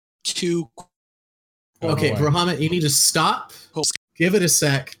our two. Okay, Bahamut, you need to stop. Give it a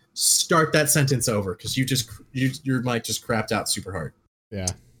sec. Start that sentence over, because your mic just crapped out super hard. Yeah.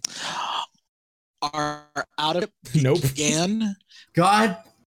 are out of Nope. began. God,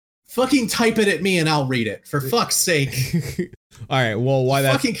 fucking type it at me and I'll read it. For fuck's sake. All right. Well, why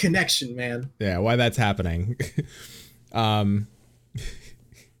that fucking connection, man? Yeah, why that's happening. All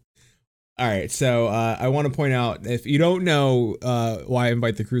right. So I want to point out, if you don't know why I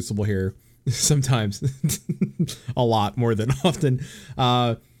invite the Crucible here, sometimes a lot more than often,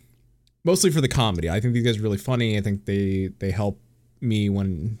 mostly for the comedy. I think these guys are really funny. I think they help me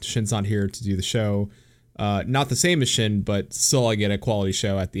when Shin's not here to do the show. Not the same as Shin, but still I get a quality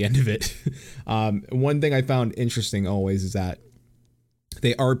show at the end of it. One thing I found interesting always is that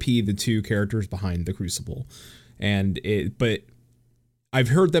they RP the two characters behind the Crucible, but I've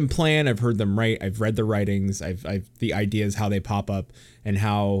heard them plan, I've heard them write, I've read the writings, I've the ideas how they pop up and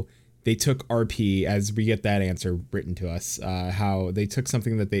how they took RP as we get that answer written to us. How they took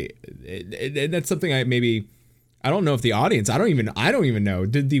something that that's something I don't know if the audience, I don't even know.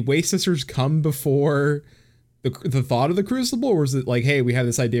 Did the Way Sisters come before the thought of the Crucible, or was it like, hey, we have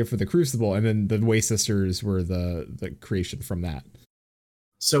this idea for the Crucible, and then the Way Sisters were the creation from that?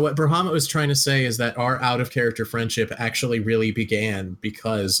 So what Bahamut was trying to say is that our out of character friendship actually really began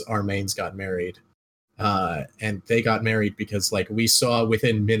because our mains got married, and they got married because like we saw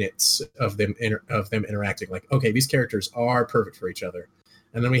within minutes of them interacting, like, okay, these characters are perfect for each other,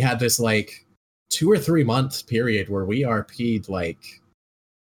 and then we had this like 2 or 3 month period where we RP'd like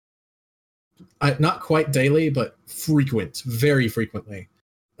not quite daily, but very frequently.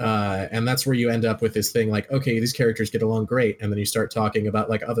 And that's where you end up with this thing like, okay, these characters get along great. And then you start talking about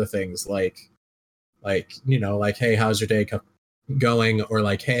like other things like, you know, like, hey, how's your day going? Or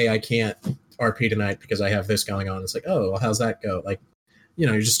like, hey, I can't RP tonight because I have this going on. It's like, oh, well, how's that go? Like, you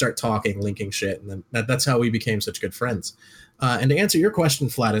know, you just start talking, linking shit. And then that's how we became such good friends. And to answer your question,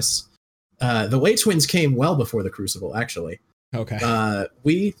 Flatus, the Way Twins came well before the Crucible, actually. Okay.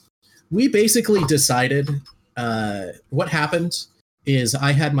 We basically decided what happened is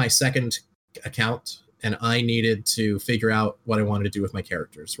I had my second account and I needed to figure out what I wanted to do with my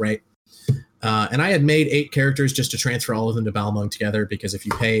characters, right? And I had made 8 characters just to transfer all of them to Balmung together, because if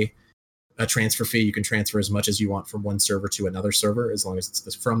you pay a transfer fee, you can transfer as much as you want from one server to another server, as long as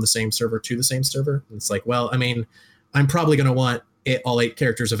it's from the same server to the same server. And it's like, well, I mean, I'm probably going to want all 8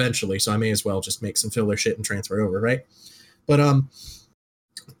 characters eventually, so I may as well just make some filler shit and transfer it over, right? But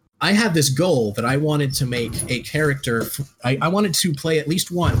I had this goal that I wanted to make a character. I wanted to play at least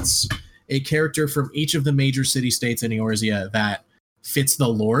once a character from each of the major city-states in Eorzea that fits the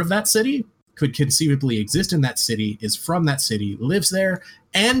lore of that city, could conceivably exist in that city, is from that city, lives there,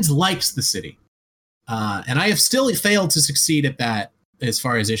 and likes the city. And I have still failed to succeed at that as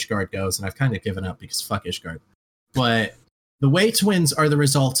far as Ishgard goes, and I've kind of given up because fuck Ishgard. But the Way Twins are the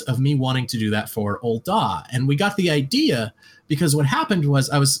result of me wanting to do that for Old Da. And we got the idea because what happened was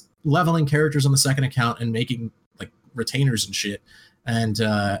I was leveling characters on the second account and making like retainers and shit. And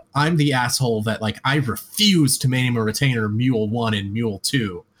I'm the asshole that like I refuse to name a retainer Mule 1 and Mule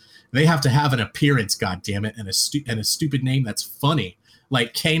 2. They have to have an appearance, goddammit, and a stupid name that's funny.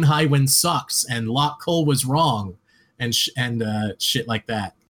 Like Kane Highwind sucks and Lock Cole was wrong and shit like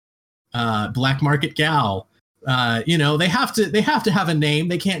that. Black Market Gal. You know, they have to have a name.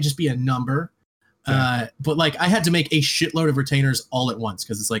 They can't just be a number. But like I had to make a shitload of retainers all at once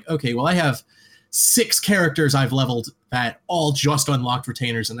because it's like, okay, well I have 6 characters I've leveled that all just unlocked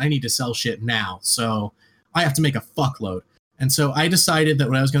retainers and I need to sell shit now. So I have to make a fuckload. And so I decided that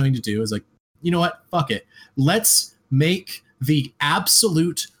what I was going to do is like, you know what? Fuck it. Let's make the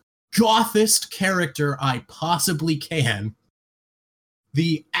absolute gothest character I possibly can.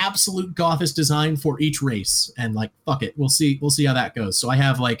 The absolute gothest design for each race. And like, fuck it. We'll see how that goes. So I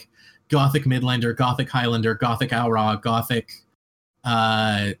have like Gothic Midlander, Gothic Highlander, Gothic Aura, Gothic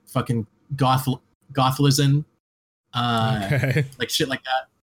fucking Gothlizen, Okay. like shit like that.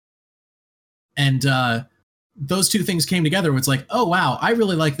 And those two things came together. It's like, oh wow, I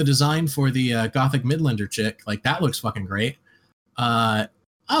really like the design for the Gothic Midlander chick. Like that looks fucking great.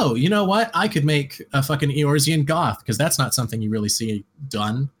 Oh, you know what? I could make a fucking Eorzean goth because that's not something you really see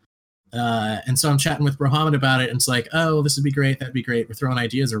done. And so I'm chatting with Bahamut about it, and it's like, oh, this would be great, that'd be great. We're throwing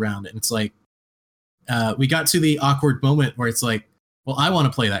ideas around it, and it's like, we got to the awkward moment where it's like, well, I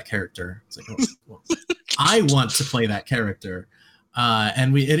want to play that character. It's like, well, I want to play that character,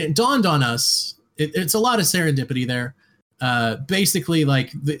 and it dawned on us. It's a lot of serendipity there. Basically,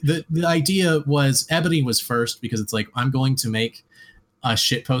 like the idea was Ebony was first because it's like I'm going to make a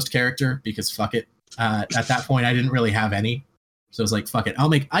shitpost character because fuck it. At that point, I didn't really have any. So I was like, fuck it.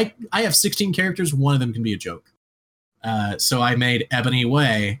 I have 16 characters. One of them can be a joke. So I made Ebony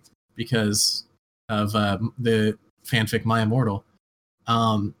Way because of the fanfic My Immortal.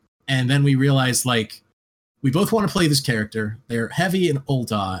 And then we realized, like, we both want to play this character. They're heavy and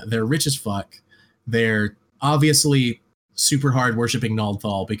Ul'dah. They're rich as fuck. They're obviously super hard worshipping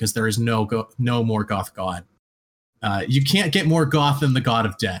Nald'thal because there is no more goth god. You can't get more goth than the god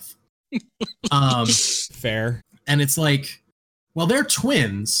of death. Fair. And it's like, well, they're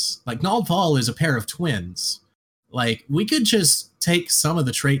twins. Like, Nald'thal is a pair of twins. Like, we could just take some of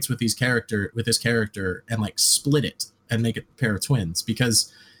the traits with this character and like split it and make it a pair of twins,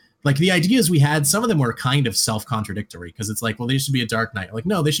 because like the ideas we had, some of them were kind of self-contradictory, because it's like, well, they should be a dark knight. Like,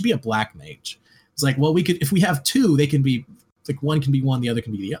 no, they should be a black mage. It's like, well, we could, if we have two, they can be like, one can be one, the other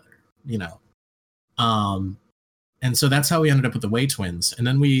can be the other, you know? And so that's how we ended up with the Way Twins. And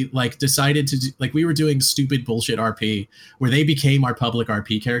then we like decided to like, we were doing stupid bullshit RP where they became our public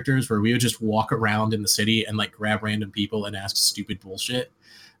RP characters, where we would just walk around in the city and like grab random people and ask stupid bullshit.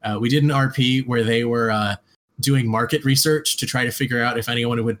 We did an RP where they were doing market research to try to figure out if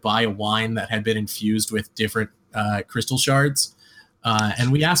anyone would buy a wine that had been infused with different crystal shards.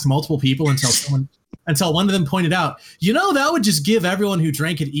 And we asked multiple people until one of them pointed out, you know, that would just give everyone who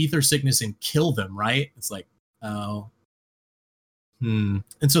drank it ether sickness and kill them, right? It's like, oh. And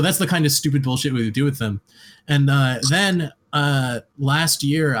so that's the kind of stupid bullshit we would do with them. And then last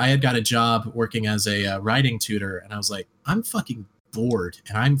year I had got a job working as a writing tutor, and I was like, I'm fucking bored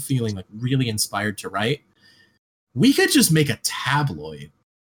and I'm feeling like really inspired to write. We could just make a tabloid.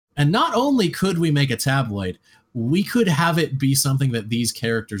 And not only could we make a tabloid, we could have it be something that these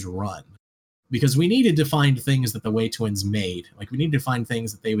characters run. Because we needed to find things that the Way Twins made. Like, we needed to find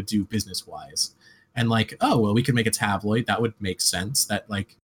things that they would do business-wise. And like, oh, well, we could make a tabloid. That would make sense. That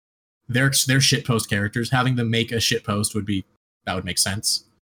like, they're shitpost characters. Having them make a shitpost that would make sense.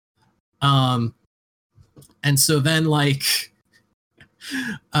 And so then like,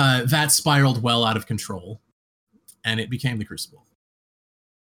 that spiraled well out of control. And it became the Crucible.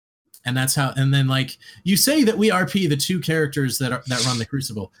 And that's how, and then like, you say that we RP the 2 characters that run the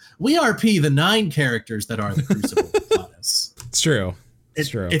Crucible. We RP the 9 characters that are the Crucible. It's true. It's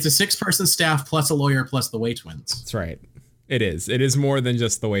true. It's a 6-person staff plus a lawyer plus the Way Twins. That's right. It is. It is more than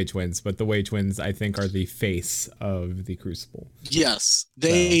just the Way Twins, but the Way Twins, I think, are the face of the Crucible. Yes.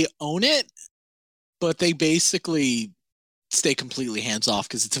 They own it, but they basically stay completely hands off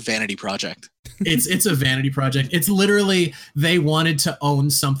because it's a vanity project. It's a vanity project. It's literally, they wanted to own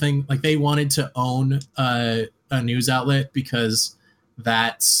something, like they wanted to own a news outlet because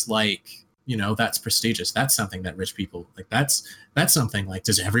that's like, you know, that's prestigious. That's something that rich people like. That's something like,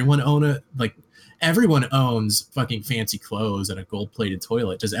 does everyone own everyone owns fucking fancy clothes and a gold-plated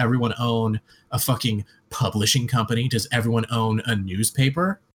toilet. Does everyone own a fucking publishing company? Does everyone own a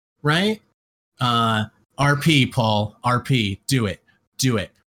newspaper? Right? RP, Paul. RP. Do it.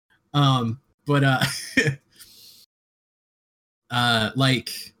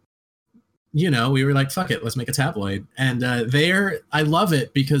 Like, you know, we were like, fuck it, let's make a tabloid. And I love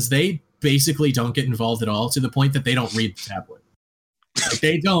it because they basically don't get involved at all, to the point that they don't read the tabloid. Like,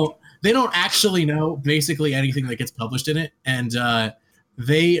 they don't actually know basically anything that gets published in it. And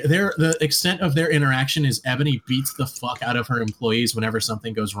the extent of their interaction is Ebony beats the fuck out of her employees whenever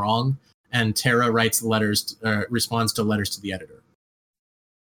something goes wrong, and Tara writes letters, responds to letters to the editor,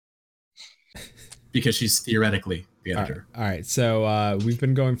 because she's theoretically the editor. All right. So we've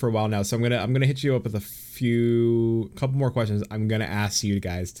been going for a while now, so I'm gonna hit you up with a couple more questions. I'm gonna ask you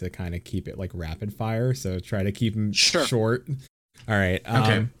guys to kind of keep it like rapid fire, so try to keep them short. All right.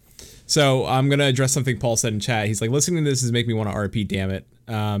 Okay. So I'm gonna address something Paul said in chat. He's like, listening to this is making me want to RP. Damn it.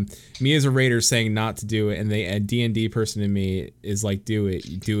 Me as a raider saying not to do it, and a D&D person in me is like, do it,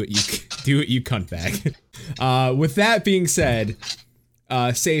 you cunt bag. With that being said,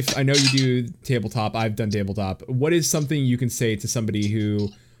 Safe, I know you do tabletop. I've done tabletop. What is something you can say to somebody who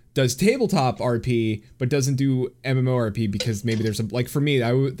does tabletop RP but doesn't do MMORP, because maybe there's like, for me,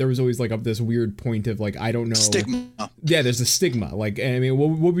 there was always like this weird point of like, I don't know, stigma. Yeah, there's a stigma. Like, I mean,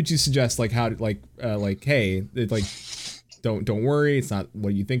 what would you suggest? Like, how to like, hey, like, don't worry, it's not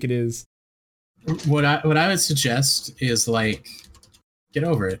what you think it is. What I would suggest is like, get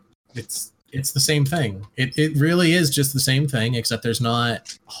over it. It's the same thing. It really is just the same thing, except there's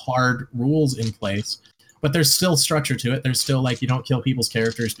not hard rules in place. But there's still structure to it. There's still like, you don't kill people's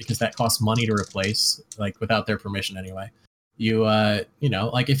characters because that costs money to replace, like without their permission anyway. You know,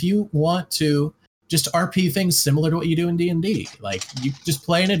 like if you want to just RP things similar to what you do in D&D, like you just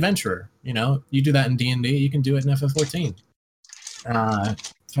play an adventurer, you know, you do that in D&D, you can do it in FF14.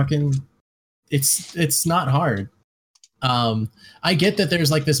 It's not hard. I get that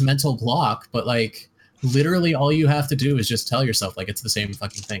there's like this mental block, but like literally all you have to do is just tell yourself like it's the same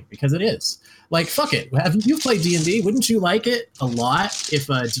fucking thing, because it is. Like, fuck it. Have you played D&D? Wouldn't you like it a lot if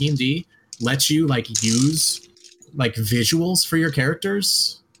D&D lets you like use like visuals for your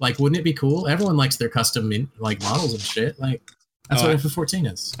characters? Like, wouldn't it be cool? Everyone likes their custom like models and shit. Like, that's what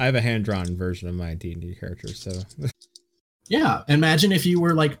FF14 is. I have a hand-drawn version of my D&D character, so yeah. Imagine if you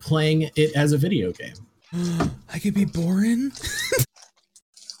were like playing it as a video game. I could be Borin.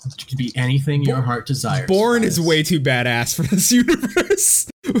 It could be anything your heart desires. Borin is way too badass for this universe.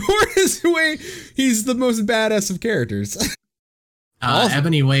 Borin is he's the most badass of characters.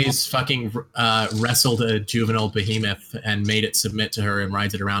 Ebony Ways fucking wrestled a juvenile behemoth and made it submit to her and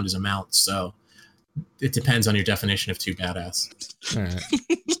rides it around as a mount. So it depends on your definition of too badass. All right.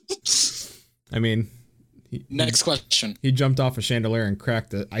 I mean, next question. He jumped off a chandelier and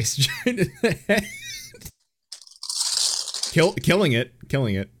cracked the ice giant in the head. Killing it.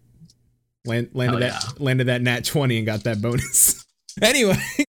 Landed that nat 20 and got that bonus. Anyway.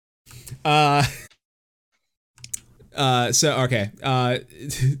 So okay.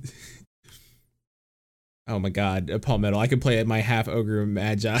 Oh my god, Palmetto. I can play at my half ogre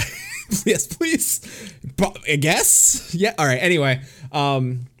magi. Yes, please. I guess. Yeah. All right. Anyway.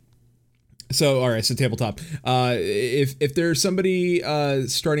 So all right. So tabletop. If there's somebody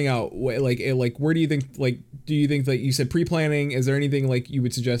starting out, like where do you think, like, do you think, like you said, pre-planning? Is there anything like you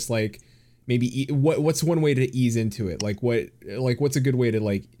would suggest, like maybe what's one way to ease into it? What's a good way to,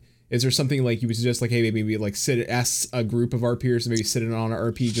 like, is there something like you would suggest, like, hey, maybe like ask a group of RPers to maybe sit in on an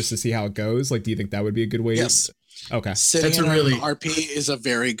RP just to see how it goes? Like, do you think that would be a good way? Yes. Okay. Sitting in an RP is a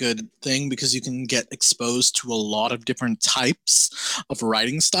very good thing because you can get exposed to a lot of different types of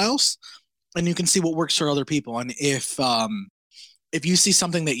writing styles, and you can see what works for other people. And if you see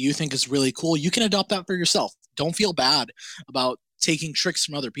something that you think is really cool, you can adopt that for yourself. Don't feel bad about taking tricks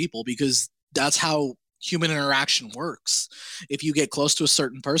from other people, because that's how human interaction works. If you get close to a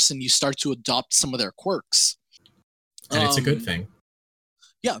certain person, you start to adopt some of their quirks. And it's a good thing.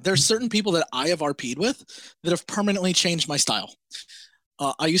 Yeah, there's certain people that I have RP'd with that have permanently changed my style.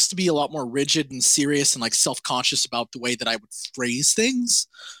 I used to be a lot more rigid and serious and like self-conscious about the way that I would phrase things,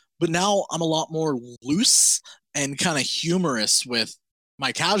 but now I'm a lot more loose and kind of humorous with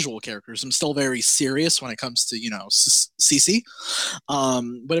my casual characters. I'm still very serious when it comes to, CC.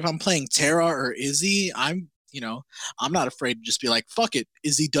 But if I'm playing Terra or Izzy, I'm not afraid to just be like, fuck it,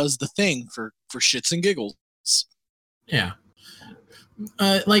 Izzy does the thing for shits and giggles. Yeah.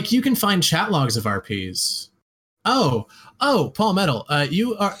 Like, you can find chat logs of RPs. Oh, Paul Metal,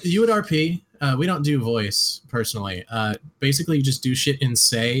 you would RP. We don't do voice personally. Basically, you just do shit in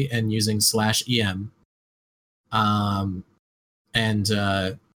Say and using /em.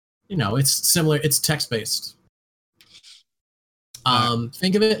 It's similar. It's text based.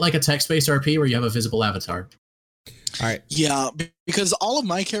 Think of it like a text based RP where you have a visible avatar. All right. Yeah, because all of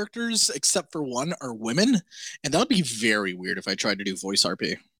my characters, except for one, are women, and that would be very weird if I tried to do voice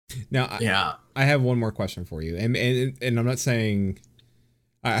RP. Now, I have one more question for you, and I'm not saying.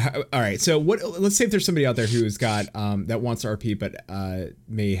 All right, so let's say if there's somebody out there who's got that wants RP, but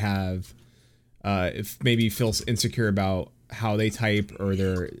may have, if maybe feels insecure about how they type, or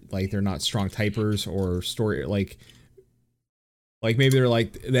they're not strong typers, or story like maybe they're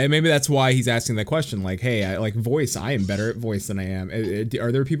like, maybe that's why he's asking that question. Like, hey, I like voice. I am better at voice than I am.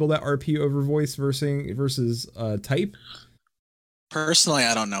 Are there people that RP over voice versus type? Personally,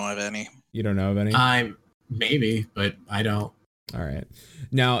 I don't know of any. You don't know of any? Maybe, but I don't. All right.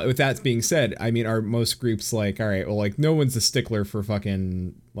 Now, with that being said, I mean, are most groups like, all right, well, like, no one's a stickler for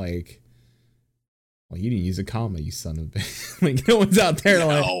fucking, like, well, you didn't use a comma, you son of a bitch. Like, no one's out there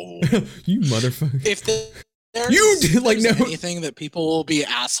like, you motherfucker. If anything that people will be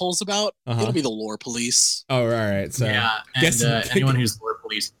assholes about, it'll be the lore police. Oh, all right. So yeah, and anyone who's lore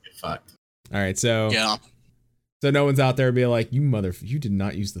police get fucked. All right, so yeah. So no one's out there being like, you did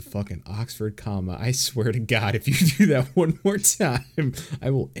not use the fucking Oxford comma. I swear to God, if you do that one more time,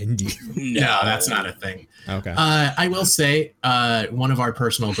 I will end you. No, that's not a thing. Okay. I will say one of our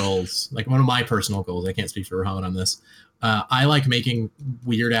personal goals, like one of my personal goals, I can't speak for Rohan on this. I like making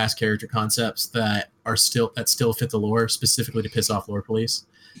weird ass character concepts that still fit the lore, specifically to piss off lore police.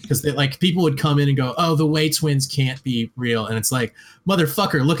 Because like people would come in and go, oh, the Way twins can't be real, and it's like,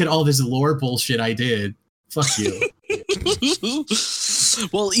 motherfucker, look at all this lore bullshit I did. Fuck you.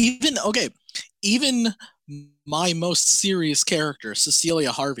 Well, even my most serious character,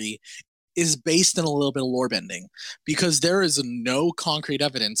 Cecilia Harvey, is based in a little bit of lore bending, because there is no concrete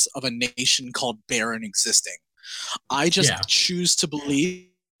evidence of a nation called Baron existing. I just choose to believe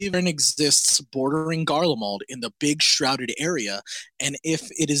Wyvern exists bordering Garlemald in the big shrouded area, and if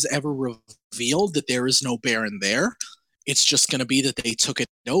it is ever revealed that there is no Baron there, it's just going to be that they took it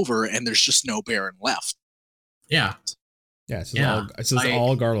over and there's just no Baron left. Yeah. Yeah, it's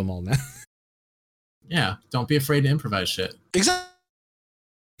all Garlemald now. Yeah, don't be afraid to improvise shit.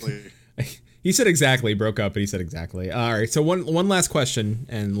 Exactly. He said exactly, broke up, but he said exactly. All right, so one last question,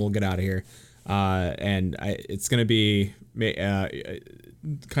 and we'll get out of here. It's going to be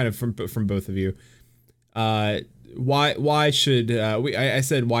kind of from both of you. Why should I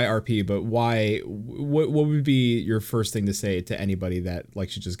said why RP, but why? What would be your first thing to say to anybody that like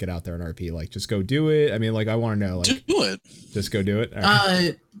should just get out there and RP? Like, just go do it. I mean, like, I want to know. Like, do it. Just go do it.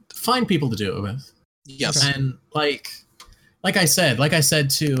 Right. Find people to do it with. Yes, and like I said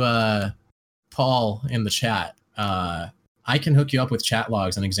to Paul in the chat, I can hook you up with chat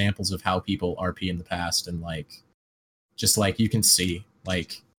logs and examples of how people RP in the past, and like, just like you can see,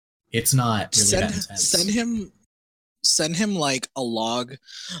 like, it's not really that intense. Send him like a log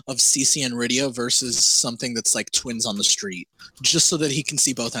of CC and Rydia versus something that's like twins on the street, just so that he can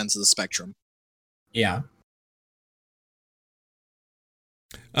see both ends of the spectrum. Yeah.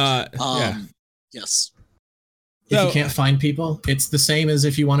 Yeah. Yes. If you can't find people, it's the same as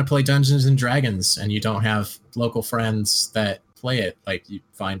if you want to play Dungeons and Dragons and you don't have local friends that play it. Like, you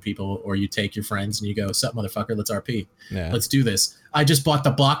find people, or you take your friends and you go, "Sup, motherfucker, let's RP. Yeah. Let's do this. I just bought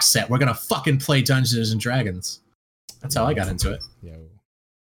the box set. We're gonna fucking play Dungeons and Dragons." That's how I got into it.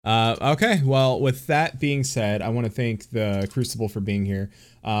 Okay, well, with that being said, I want to thank the Crucible for being here.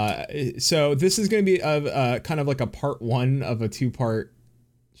 So this is going to be kind of like a part one of a two-part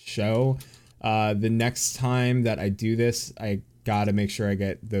show. The next time that I do this, I gotta make sure I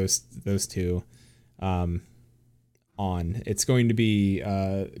get those two on. It's going to be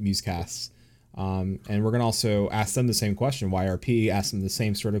Musecasts. And we're gonna also ask them the same question, why RP, ask them the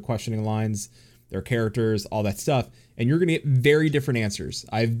same sort of questioning lines, their characters, all that stuff, and you're gonna get very different answers.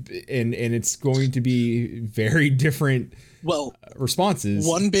 And it's going to be very different responses.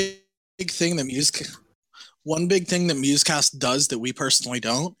 One big thing that Musecast does that we personally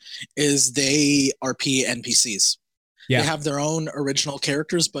don't is they RP NPCs. Yeah. They have their own original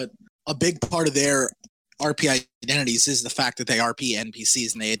characters, but a big part of their RP identities is the fact that they RP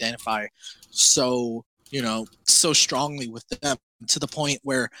NPCs and they identify so strongly with them, to the point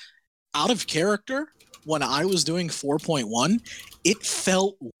where out of character, when I was doing 4.1, it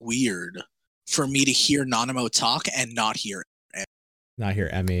felt weird for me to hear Nanamo talk and not hear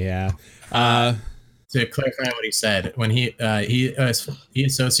Emmy. Yeah. To clarify what he said, when he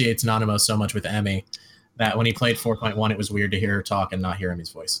associates Nanamo so much with Emmy that when he played 4.1, it was weird to hear her talk and not hear Emmy's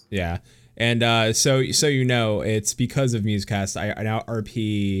voice. Yeah. And so it's because of Musecast, I now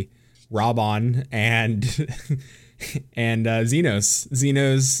RP Robon and Xenos,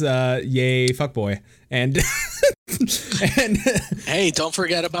 yay fuckboy, and hey, don't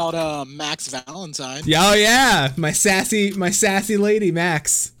forget about Max Valentine. Oh yeah, my sassy lady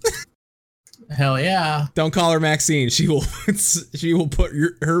Max. Hell yeah! Don't call her Maxine. She will put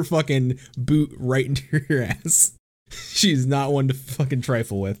her fucking boot right into your ass. She's not one to fucking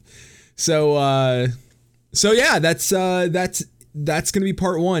trifle with. So yeah, that's gonna be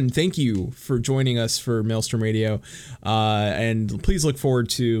part one. Thank you for joining us for Maelstrom Radio, and please look forward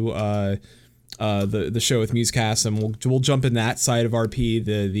to the show with Musecast, and we'll jump in that side of RP,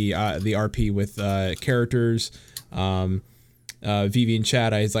 the RP with characters. Vivi in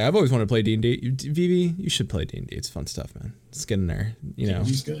chat, I've always wanted to play D&D. Vivi, you should play D&D. It's fun stuff, man. Let's get in there.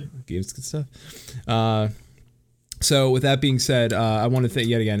 He's good. Game's good stuff. So with that being said, I want to thank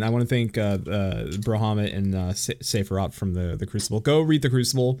Brohamit and Sephiroth from the Crucible. Go read the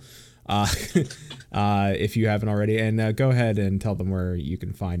Crucible if you haven't already, and go ahead and tell them where you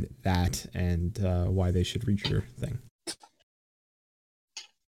can find that and why they should read your thing.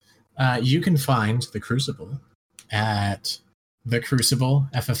 You can find the Crucible at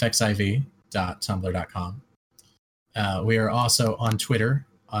thecrucibleffxiv.tumblr.com. We are also on Twitter.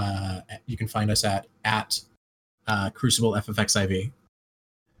 You can find us at CrucibleFFXIV.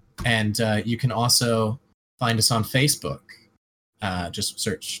 And you can also find us on Facebook. Just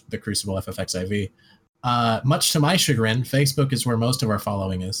search the Crucible FFXIV. Much to my chagrin, Facebook is where most of our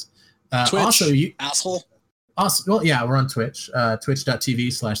following is. Twitch, also, you asshole. Also, well, yeah, we're on Twitch.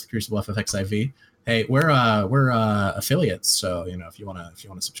 Twitch.tv/thecrucibleffxiv. Hey, we're affiliates, so if you wanna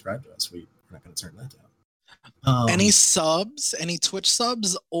subscribe to us, we're not gonna turn that down. Any subs, any Twitch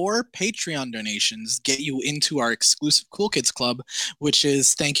subs or Patreon donations get you into our exclusive Cool Kids Club, which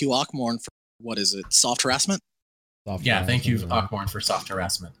is thank you Akhmorn for soft harassment? Thank you Akhmorn for soft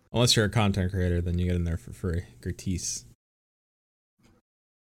harassment. Unless you're a content creator, then you get in there for free. Gratis.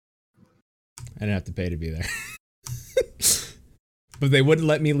 didn't have to pay to be there. But they wouldn't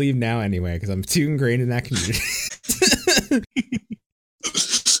let me leave now anyway because I'm too ingrained in that community.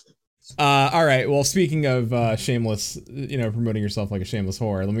 All right. Well, speaking of shameless, promoting yourself like a shameless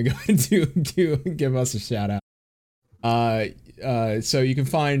whore, let me go and give us a shout out. So you can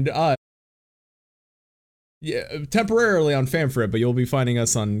find us temporarily on Famfrit, but you'll be finding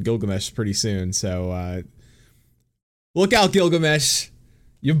us on Gilgamesh pretty soon. So look out, Gilgamesh.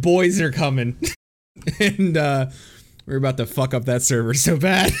 Your boys are coming. And we're about to fuck up that server so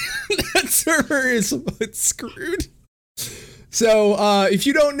bad. That server is screwed. So, if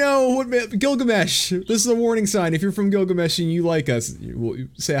you don't know what Gilgamesh, this is a warning sign. If you're from Gilgamesh and you like us,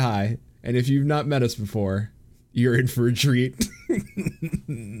 say hi. And if you've not met us before, you're in for a treat.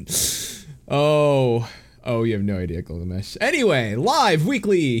 Oh, you have no idea, Gilgamesh. Anyway, live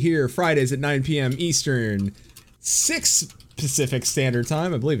weekly here, Fridays at 9 p.m. Eastern, 6 Pacific Standard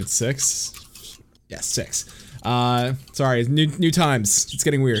Time. I believe it's 6. Yeah, 6. Sorry, new times. It's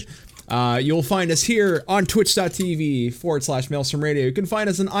getting weird. You'll find us here on twitch.tv/Maelstrom Radio. You can find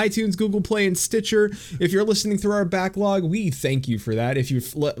us on iTunes, Google Play, and Stitcher. If you're listening through our backlog, we thank you for that. If you're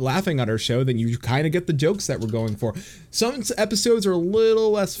laughing at our show, then you kind of get the jokes that we're going for. Some episodes are a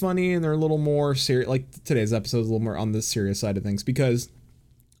little less funny and they're a little more serious. Like today's episode is a little more on the serious side of things because,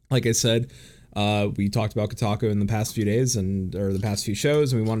 like I said, we talked about Kotaku in the past few days or the past few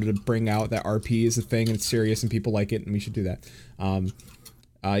shows, and we wanted to bring out that RP is a thing and it's serious and people like it, and we should do that.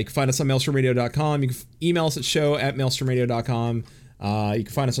 You can find us on maelstromradio.com. You can email us at show@maelstromradio.com. You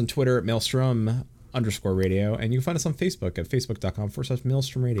can find us on Twitter at maelstrom_radio, and you can find us on Facebook at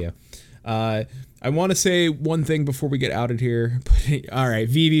facebook.com/maelstromradio. I want to say one thing before we get out of here. All right,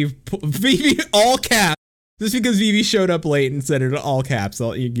 Vivi, all caps. Just because Vivi showed up late and said it in all caps,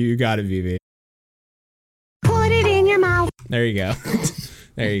 you got it, Vivi. Put it in your mouth. There you go.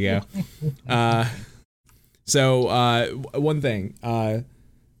 There you go. So one thing.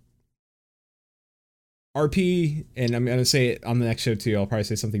 RP, and I'm gonna say it on the next show too. I'll probably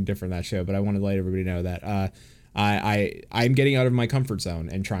say something different that show, but I want to let everybody know that I'm getting out of my comfort zone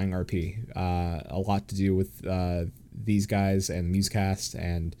and trying RP. A lot to do with these guys and Musecast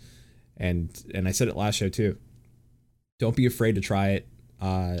and I said it last show too. Don't be afraid to try it.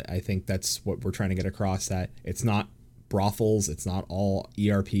 I think that's what we're trying to get across. That it's not brothels. It's not all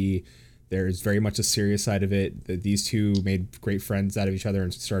ERP. There's very much a serious side of it. These two made great friends out of each other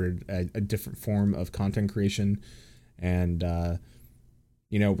and started a different form of content creation. And,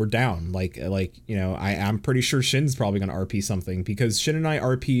 we're down. I'm pretty sure Shin's probably going to RP something because Shin and I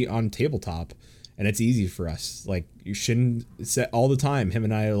RP on tabletop and it's easy for us. Like Shin said all the time, him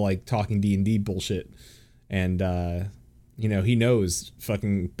and I are like talking D&D bullshit. And, he knows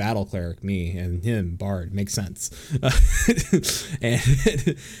fucking Battle Cleric, me, and him, Bard, makes sense. And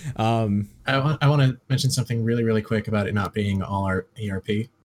I want to mention something really, really quick about it not being all our ERP.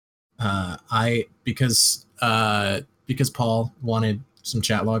 Because Paul wanted some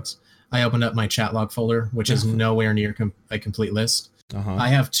chat logs, I opened up my chat log folder, which is nowhere near a complete list. I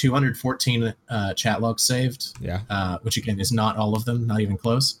have 214 chat logs saved, which again is not all of them, not even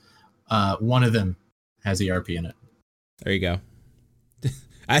close. One of them has ERP in it. There you go.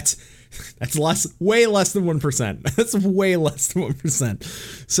 That's way less than 1%. That's way less than 1%.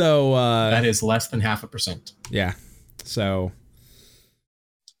 So that is less than 0.5%. Yeah. So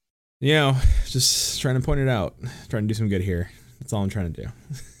just trying to point it out, trying to do some good here. That's all I'm trying to do.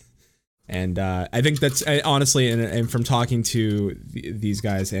 And I think that's honestly, and from talking to these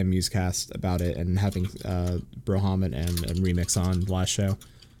guys and Musecast about it, and having Brohamet and Remix on the last show,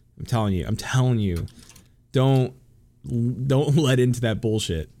 I'm telling you, don't let into that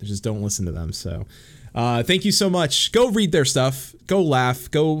bullshit. Just don't listen to them. So thank you so much. Go read their stuff. Go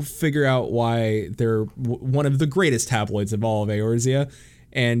laugh. Go figure out why they're one of the greatest tabloids of all of Eorzea.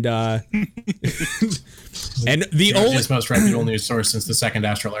 And and the only most reputable news source since the Second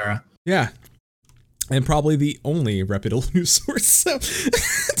Astral Era. Yeah. And probably the only reputable news source. So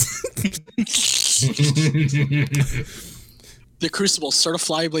The Crucible,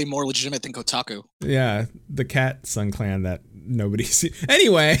 certifiably more legitimate than Kotaku. Yeah, the Cat Sun Clan that nobody sees.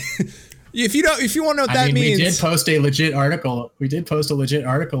 Anyway, if you want to know what that means, we did post a legit article. We did post a legit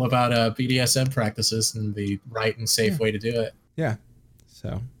article about BDSM practices and the right and safe way to do it. Yeah.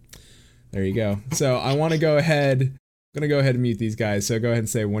 So there you go. So I want to go ahead. I'm gonna go ahead and mute these guys. So go ahead and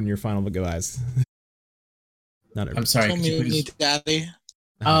say when your final goodbyes. Not everybody. I'm sorry. Could you please... Daddy.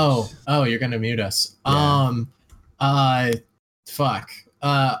 Oh, you're gonna mute us. Yeah. Fuck.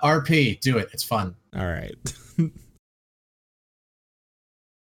 RP, do it. It's fun. All right.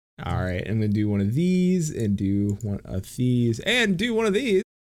 All right. I'm going to do one of these and do one of these and do one of these.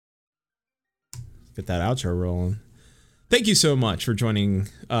 get that outro rolling. Thank you so much for joining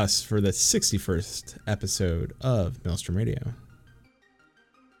us for the 61st episode of Maelstrom Radio.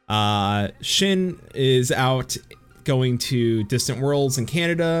 Shin is out going to Distant Worlds in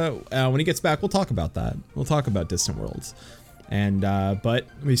Canada. When he gets back, we'll talk about that. We'll talk about Distant Worlds. And but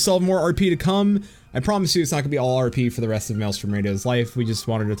we still have more RP to come. I promise you it's not going to be all RP for the rest of Maelstrom Radio's life. We just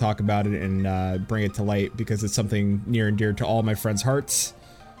wanted to talk about it and bring it to light because it's something near and dear to all my friends' hearts.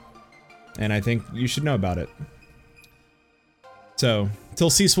 And I think you should know about it. So, till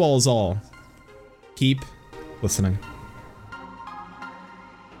Sea Swallows all, keep listening.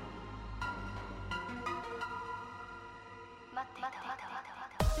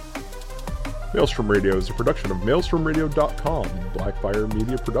 Maelstrom Radio is a production of MaelstromRadio.com and Blackfire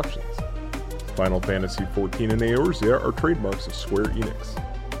Media Productions. Final Fantasy XIV and Eorzea are trademarks of Square Enix.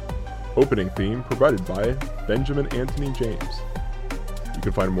 Opening theme provided by Benjamin Anthony James. You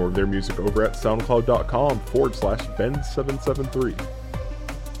can find more of their music over at SoundCloud.com/Ben773.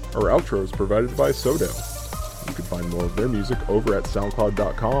 Our outro is provided by Sodo. You can find more of their music over at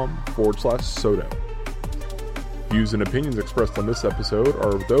SoundCloud.com/Sodo. Views and opinions expressed on this episode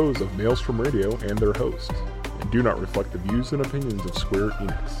are those of Maelstrom Radio and their host, and do not reflect the views and opinions of Square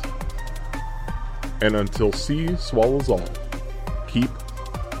Enix. And until Sea Swallows all, keep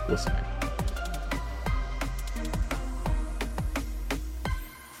listening.